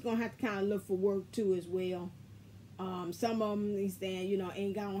 self-employment. He's gonna have to kind of look for work too as well. Some of them, he's saying, you know,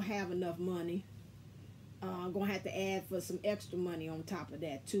 ain't gonna have enough money. Gonna have to add for some extra money on top of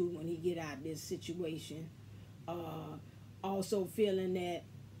that too when he get out of this situation. Also feeling that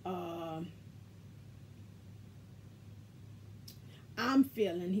I'm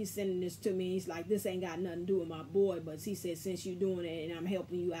feeling, he's sending this to me, he's like, this ain't got nothing to do with my boy, but he said, since you're doing it and I'm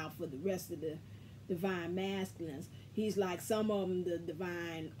helping you out for the rest of the divine masculines, he's like, some of them, the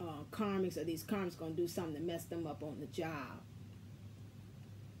divine karmics or these karmics gonna do something to mess them up on the job.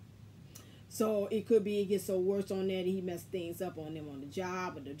 So it could be it gets so worse on there that he messed things up on them on the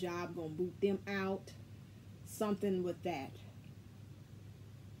job, or the job gonna boot them out. Something with that.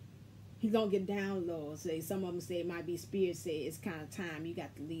 He's gonna get down low. Say some of them say it might be spirit say it's kind of time you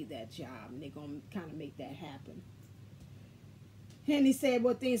got to leave that job, and they're gonna kind of make that happen. And he said,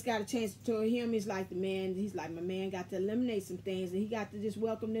 well, things got to change to him. He's like, the man, he's like, my man got to eliminate some things, and he got to just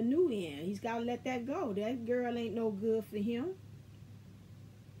welcome the new in. He's got to let that go. That girl ain't no good for him.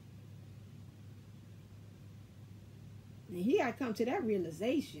 And he got to come to that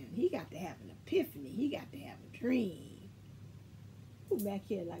realization. He got to have an epiphany. He got to have a dream. Ooh, back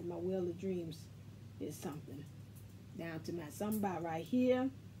here, like my well of dreams is something. Down to my, something about right here,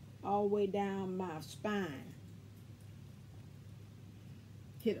 all the way down my spine.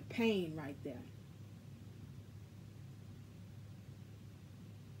 Hit a pain right there.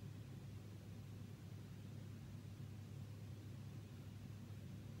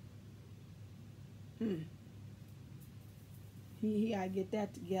 He gotta get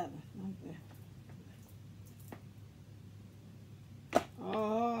that together. Okay.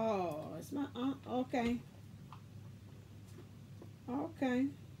 Oh, it's my okay. Okay.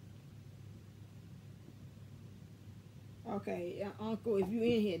 Okay, Uncle, if you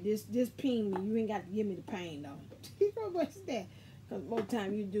in here, just ping me. You ain't got to give me the pain though. What's that? Because most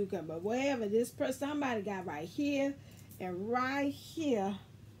time you do come, but whatever. This person, somebody got right here, and right here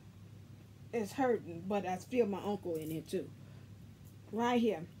is hurting. But I feel my uncle in here too. Right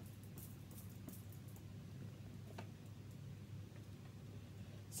here.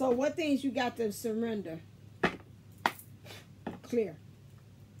 So what things you got to surrender? Clear.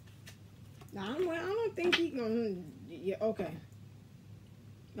 Now I don't think he gonna. Yeah, okay.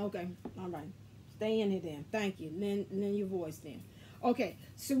 Okay, all right. Stay in here then. Thank you. Lend your voice then. Okay,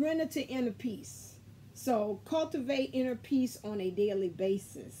 surrender to inner peace. So cultivate inner peace on a daily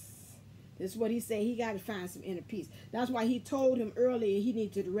basis. This is what he said. He got to find some inner peace. That's why he told him earlier he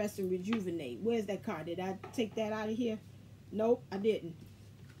needed to rest and rejuvenate. Where's that card? Did I take that out of here? Nope, I didn't.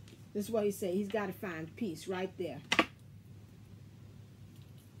 This is what he said. He's got to find peace right there.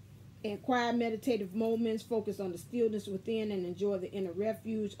 In quiet meditative moments, focus on the stillness within and enjoy the inner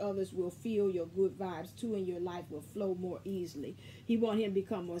refuge. Others will feel your good vibes too, and your life will flow more easily. He wants him to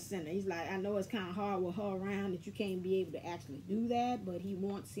become more centered. He's like, I know it's kind of hard with her around that you can't be able to actually do that, but he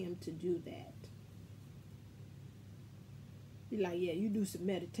wants him to do that. He's like, yeah, you do some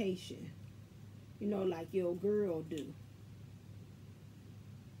meditation. You know, like your girl do.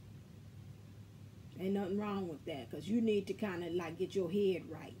 Ain't nothing wrong with that, because you need to kind of like get your head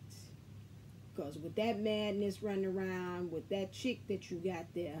right. Because with that madness running around, with that chick that you got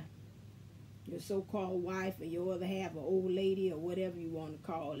there, your so-called wife or your other half, or old lady or whatever you want to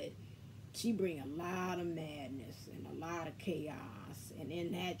call it, she bring a lot of madness and a lot of chaos. And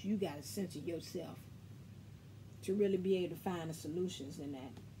in that, you got to censor yourself to really be able to find the solutions in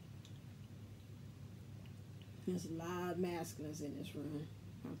that. There's a lot of masculines in this room.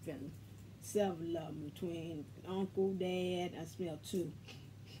 I'm feeling self-love between uncle, dad. I smell two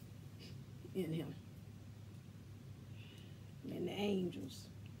in him. And the angels.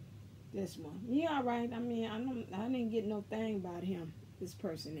 This one. Yeah, all right. I mean, I didn't get no thing about him. This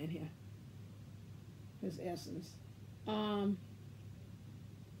person in here. His essence. Wow.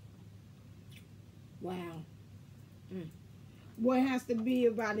 What has to be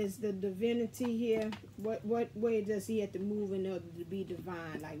about is the divinity here. What way does he have to move in order to be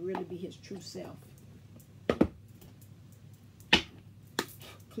divine, like really be his true self?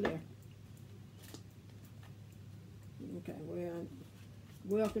 Clear. Okay, well,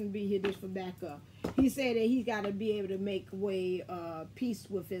 welcome to be here just for backup. He said that he's got to be able to make way, peace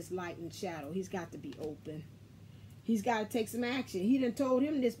with his light and shadow. He's got to be open. He's got to take some action. He done told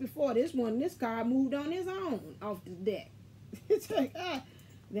him this before. This card moved on his own off the deck. It's like,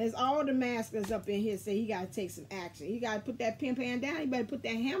 there's all the masters up in here say he got to take some action. He got to put that pen pan down. He better put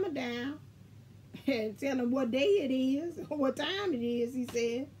that hammer down and tell him what day it is, or what time it is, he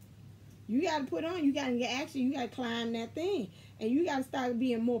said. You got to put on, you got to get action, you got to climb that thing. And you got to start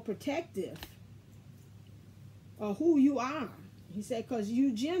being more protective of who you are. He said, because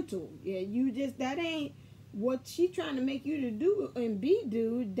you gentle. Yeah, you just, that ain't what she trying to make you to do and be,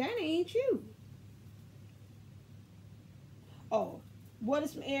 dude. That ain't you. Oh, what are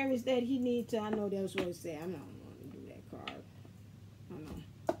some areas that he needs to, I know that was what he said. I don't want to do that card. I know.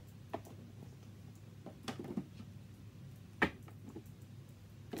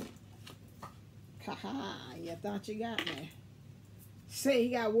 Haha, you thought you got me. Say he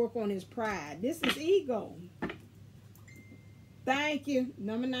got to work on his pride. This is ego. Thank you.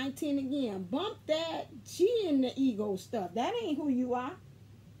 Number 19 again. Bump that. She in the ego stuff. That ain't who you are.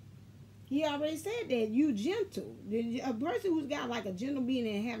 He already said that. You gentle. A person who's got like a gentle being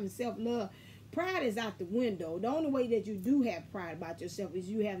and having self-love, pride is out the window. The only way that you do have pride about yourself is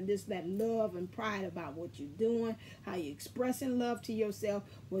you having that love and pride about what you're doing, how you're expressing love to yourself,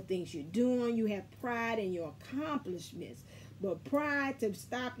 what things you're doing. You have pride in your accomplishments. But pride to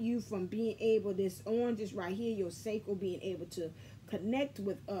stop you from being able, this orange is right here, your sacral, being able to connect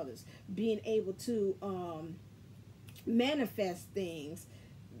with others, being able to manifest things.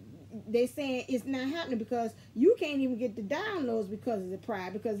 They're saying it's not happening because you can't even get the downloads because of the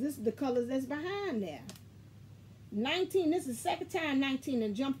pride, because this is the colors that's behind there. 19, this is the second time 19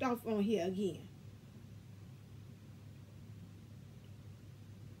 and jumped off on here again.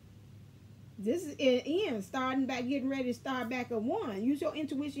 This is in starting back, getting ready to start back at 1. Use your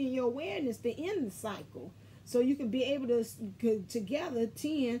intuition and your awareness to end the cycle, so you can be able to together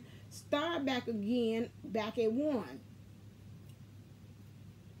 10 start back again, back at 1.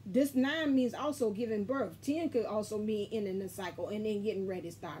 This 9 means also giving birth. 10 could also mean ending the cycle and then getting ready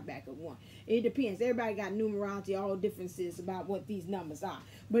to start back at 1. It depends. Everybody got numerology, all differences about what these numbers are,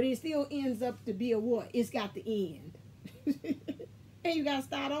 but it still ends up to be a what? It's got the end. And you got to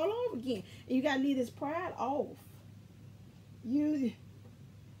start all over again. And you got to leave this pride off. Men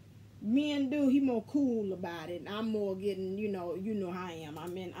do, he more cool about it. I'm more getting, you know how I am.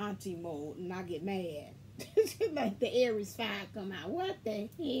 I'm in auntie mode and I get mad. Like the Aries fire come out. What the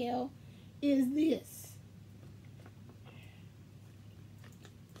hell is this?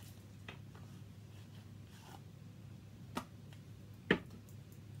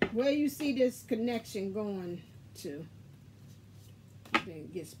 Where you see this connection going to? Then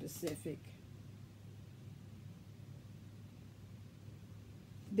get specific.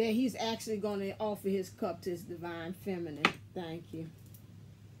 That he's actually going to offer his cup to his divine feminine. Thank you.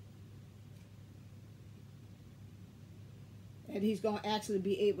 And he's going to actually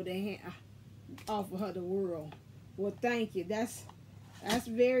be able to offer her the world. Well, thank you. That's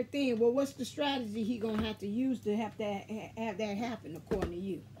very thin. Well, what's the strategy he going to have to use to have that happen according to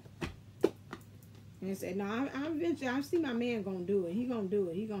you? And I said, no, I'm eventually, I see my man going to do it. He going to do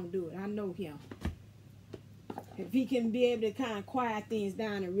it. He going to do it. I know him. If he can be able to kind of quiet things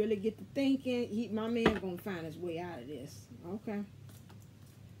down and really get to thinking, my man going to find his way out of this. Okay.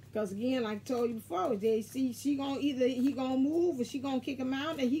 Because again, like I told you before, she going to either he going to move or she going to kick him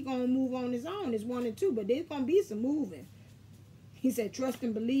out, and he going to move on his own. It's 1 and 2, but there's going to be some moving. He said, trust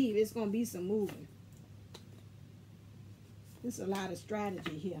and believe. It's going to be some moving. There's a lot of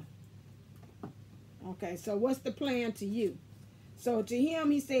strategy here. Okay, so what's the plan to you? So to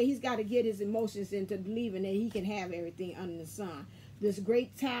him, he said he's got to get his emotions into believing that he can have everything under the sun. This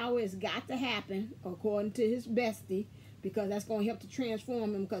great tower has got to happen, according to his bestie, because that's going to help to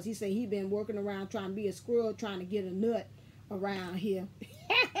transform him, because he said he's been working around trying to be a squirrel, trying to get a nut around here.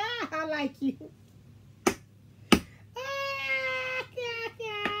 I like you.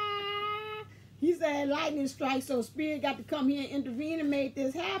 He said lightning strikes, so spirit got to come here and intervene and make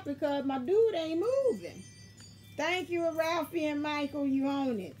this happen, because my dude ain't moving. Thank you, Ralphie and Michael. You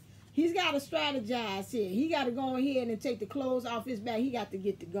own it. He's got to strategize here. He got to go ahead and take the clothes off his back. He got to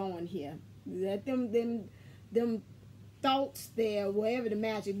get to going here. Let them thoughts there, wherever the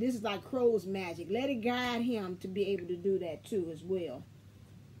magic. This is like crow's magic. Let it guide him to be able to do that too as well.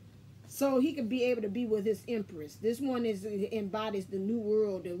 so he could be able to be with his empress. This one embodies the new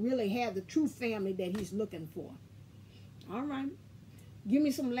world to really have the true family that he's looking for. All right. Give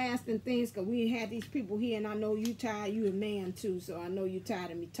me some lasting things, because we had these people here, and I know you tired. You a man, too, so I know you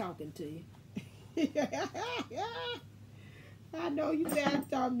tired of me talking to you. I know you tired of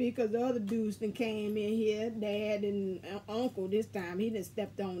talking to me, because the other dudes that came in here, dad and uncle this time, he done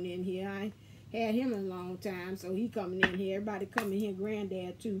stepped on in here. I had him a long time, so he coming in here. Everybody coming here,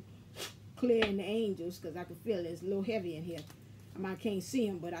 granddad, too, clearing the angels, because I can feel it. It's a little heavy in here. I can't see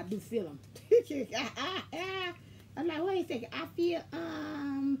him, but I do feel him. I'm like, wait a second. I feel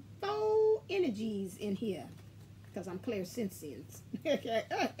 4 energies in here, because I'm clairsentient.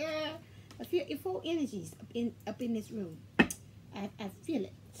 I feel 4 energies up in this room. I feel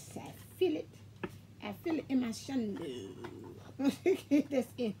it. I feel it. I feel it in my shandu. That's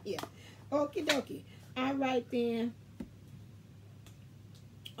in here. Okie dokie. All right then.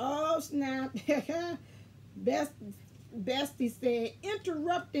 Oh snap. Bestie said,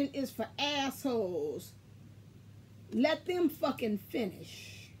 interrupting is for assholes. Let them fucking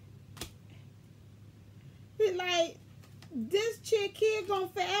finish. He's like, this chick here gonna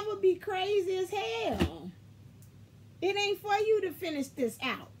forever be crazy as hell. It ain't for you to finish this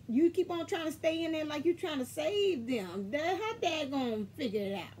out. You keep on trying to stay in there like you trying to save them. Her dad gonna figure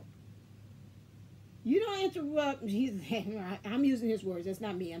it out. You don't interrupt. I'm using his words. That's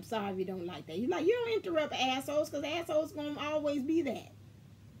not me. I'm sorry if you don't like that. He's like, you don't interrupt assholes, because assholes gonna always be that.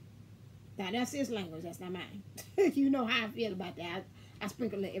 Now, that's his language. That's not mine. You know how I feel about that. I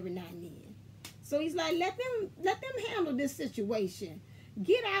sprinkle it every now and then. So he's like, let them handle this situation.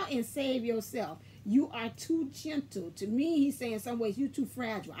 Get out and save yourself. You are too gentle. To me, he's saying in some ways, you're too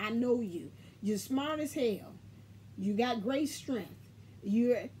fragile. I know you. You're smart as hell. You got great strength.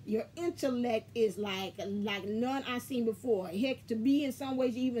 Your intellect is like none I've seen before. Heck, to be in some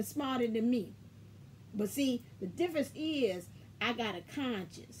ways, you're even smarter than me. But see, the difference is, I got a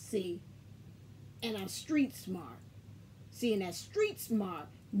conscience, see? And I'm street smart. See, and that street smart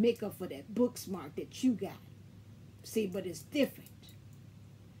make up for that book smart that you got. See, but it's different.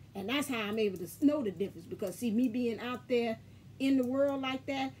 And that's how I'm able to know the difference. Because, see, me being out there in the world like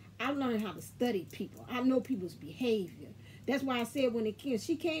that, I learned how to study people. I know people's behavior. That's why I said when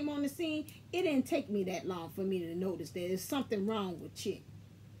she came on the scene, it didn't take me that long for me to notice that there's something wrong with chick.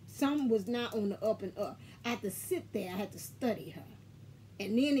 Something was not on the up and up. I had to sit there. I had to study her.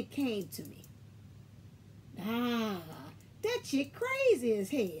 And then it came to me. That chick crazy as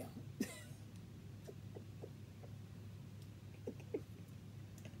hell.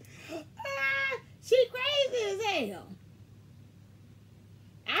 She crazy as hell.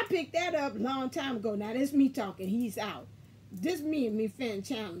 I picked that up a long time ago. Now, this me talking. He's out. This me and me fan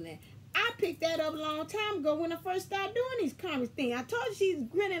channeling. I picked that up a long time ago when I first started doing these comics things. I told you she's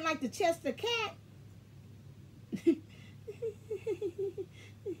grinning like the Chester cat.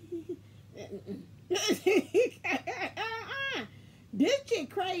 This chick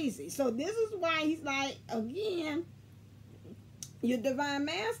crazy. So this is why he's like, again, your divine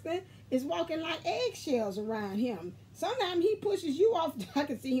masculine is walking like eggshells around him. Sometimes he pushes you off. I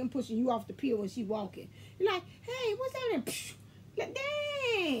can see him pushing you off the pier when she walking. You're like, hey, what's happening? Like,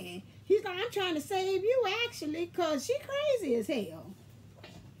 dang. He's like, I'm trying to save you, actually, because she crazy as hell.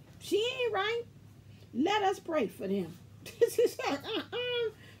 She ain't right. Let us pray for them.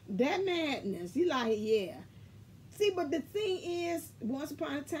 That madness. He like, yeah. See, but the thing is, once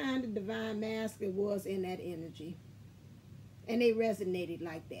upon a time, the divine masculine was in that energy. And they resonated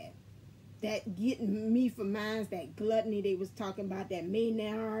like that. That getting me for minds, that gluttony they was talking about, that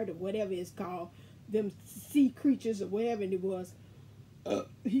Maynard or whatever it's called, them sea creatures or whatever it was,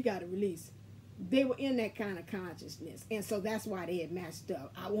 he got a release. They were in that kind of consciousness. And so that's why they had matched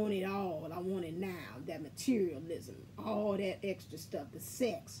up. I want it all. I want it now. That materialism, all that extra stuff, the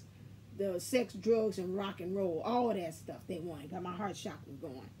sex, drugs, and rock and roll, all that stuff they wanted. Got my heart chakra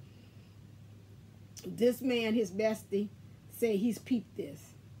going. This man, his bestie, said he's peeped this.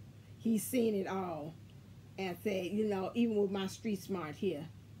 He's seen it all. And said, you know, even with my street smart here,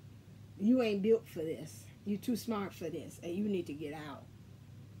 you ain't built for this. You too smart for this. And you need to get out.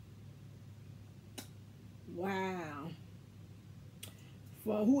 Wow.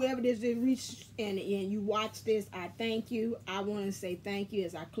 For whoever this is reached and you watch this, I thank you. I want to say thank you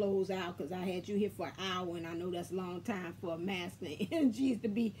as I close out, because I had you here for an hour, and I know that's a long time for a masculine energies to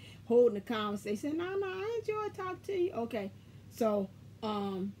be holding a conversation. No, I enjoy talking to you. Okay. So,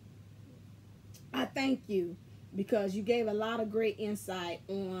 I thank you, because you gave a lot of great insight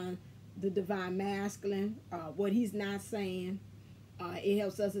on the divine masculine, what he's not saying. It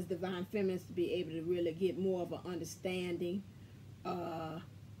helps us as divine feminines to be able to really get more of an understanding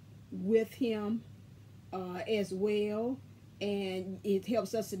with him as well, and it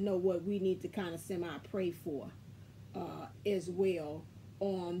helps us to know what we need to kind of semi-pray for as well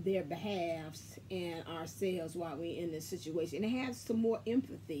on their behalves and ourselves while we're in this situation, and have some more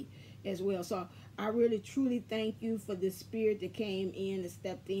empathy as well. So I really truly thank you for this spirit that came in and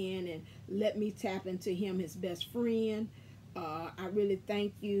stepped in and let me tap into him, his best friend. I really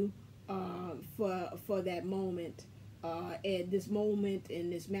thank you for that moment, at this moment, in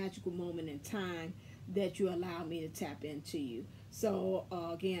this magical moment in time that you allow me to tap into you. So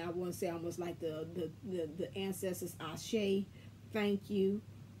again, I want to say almost like the ancestors, Ashe, thank you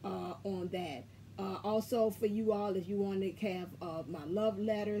on that. Also for you all, if you want to have my love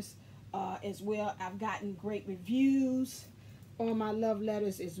letters as well, I've gotten great reviews on my love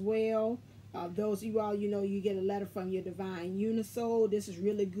letters as well. Those of you all, you know, you get a letter from your Divineunisouls. This is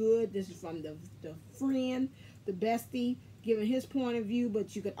really good. This is from the friend, the bestie, giving his point of view,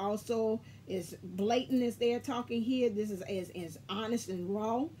 but you could also, as blatant as they're talking here, this is as honest and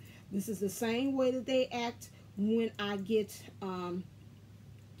raw. This is the same way that they act when I get the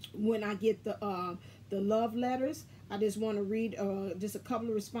love letters. I just want to read just a couple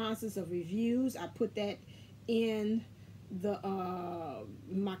of responses of reviews. I put that in the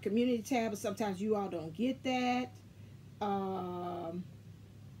my community tab, but sometimes you all don't get that.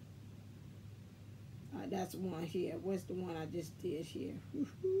 That's one here. What's the one I just did here?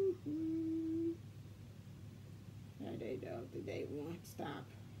 There they go. The day one. Stop.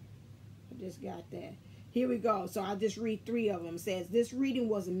 I just got that. Here we go. So I'll just read 3 of them. It says, this reading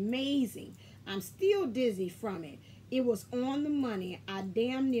was amazing. I'm still dizzy from it. It was on the money. I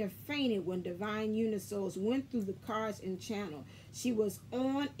damn near fainted when Divineunisouls went through the cards and channel. She was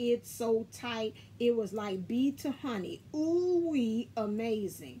on it so tight. It was like bee to honey. Ooh-wee,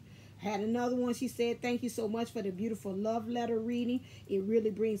 amazing. Had another one. She said, thank you so much for the beautiful love letter reading. It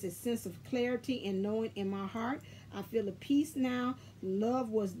really brings a sense of clarity and knowing in my heart. I feel a peace now. Love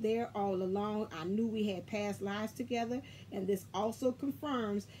was there all along. I knew we had past lives together, and this also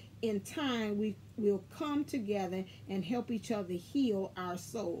confirms in time we will come together and help each other heal our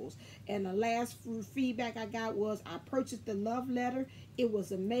souls. And the last feedback I got was, I purchased the love letter. It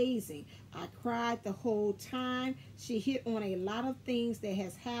was amazing. I cried the whole time. She hit on a lot of things that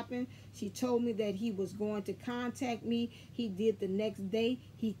has happened. She told me that he was going to contact me. He did the next day.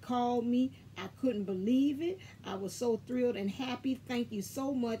 He called me. I couldn't believe it. I was so thrilled and happy. Thank you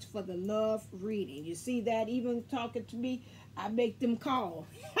so much for the love reading. You see that? Even talking to me, I make them call.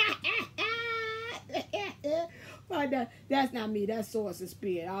 But that's not me. That's source of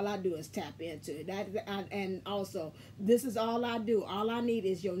spirit. All I do is tap into it. And also, this is all I do. All I need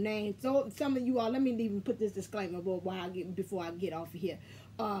is your name. So some of you all, let me even put this disclaimer before I get off of here.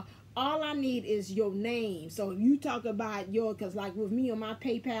 All I need is your name. So if you talk about your, because like with me on my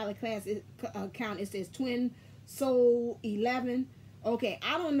PayPal account, it says Twin Soul 11. Okay,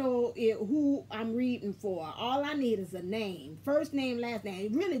 I don't know who I'm reading for. All I need is a name. First name, last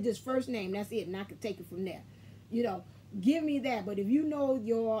name. Really just first name. That's it. And I can take it from there. You know, give me that. But if you know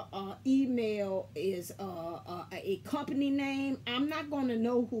your email is a company name, I'm not going to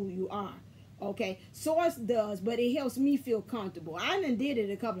know who you are. Okay, source does, but it helps me feel comfortable. I done did it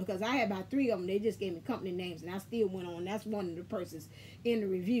a couple, because I had about 3 of them. They just gave me company names, and I still went on. That's one of the persons in the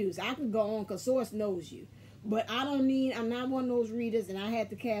reviews. I could go on because source knows you. But I'm not one of those readers, and I had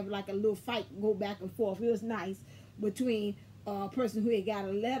to have like a little fight, go back and forth. It was nice between a person who had got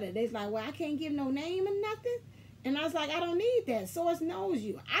a letter. They's like, well, I can't give no name or nothing. And I was like, I don't need that. Source knows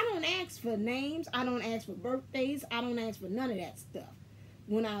you. I don't ask for names. I don't ask for birthdays. I don't ask for none of that stuff.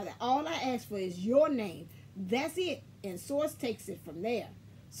 All I ask for is your name. That's it. And source takes it from there.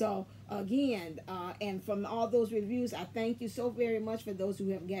 So again, and from all those reviews, I thank you so very much for those who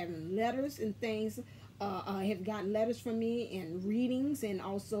have gotten letters and things. Have gotten letters from me and readings, and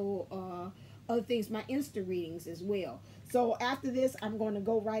also other things, my Insta readings as well. So after this, I'm going to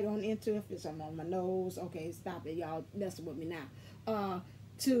go right on into, if it's on my nose, okay, stop it, y'all messing with me now. I'm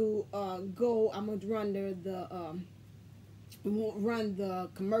going to run the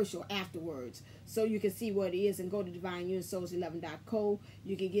commercial afterwards, so you can see what it is, and go to Divineunisouls11.co.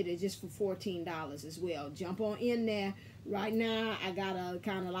 You can get it just for $14 as well. Jump on in there. Right now, I got a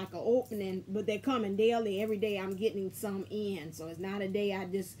kind of like an opening, but they're coming daily. Every day I'm getting some in. So it's not a day I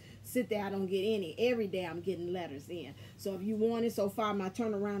just sit there, I don't get any. Every day I'm getting letters in. So if you want it, so far my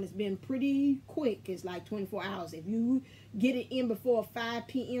turnaround has been pretty quick. It's like 24 hours. If you get it in before 5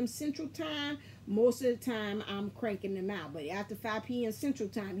 p.m. Central Time, most of the time I'm cranking them out. But after 5 p.m. Central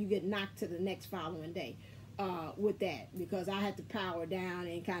Time, you get knocked to the next following day. With that, because I had to power down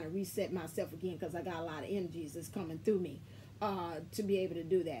and kind of reset myself again, because I got a lot of energies that's coming through me. to be able to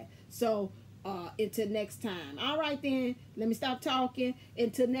do that. So until next time. All right then, let me stop talking.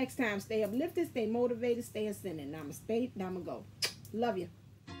 Until next time, stay uplifted, stay motivated, stay ascending. Namaste, Namago. Love you.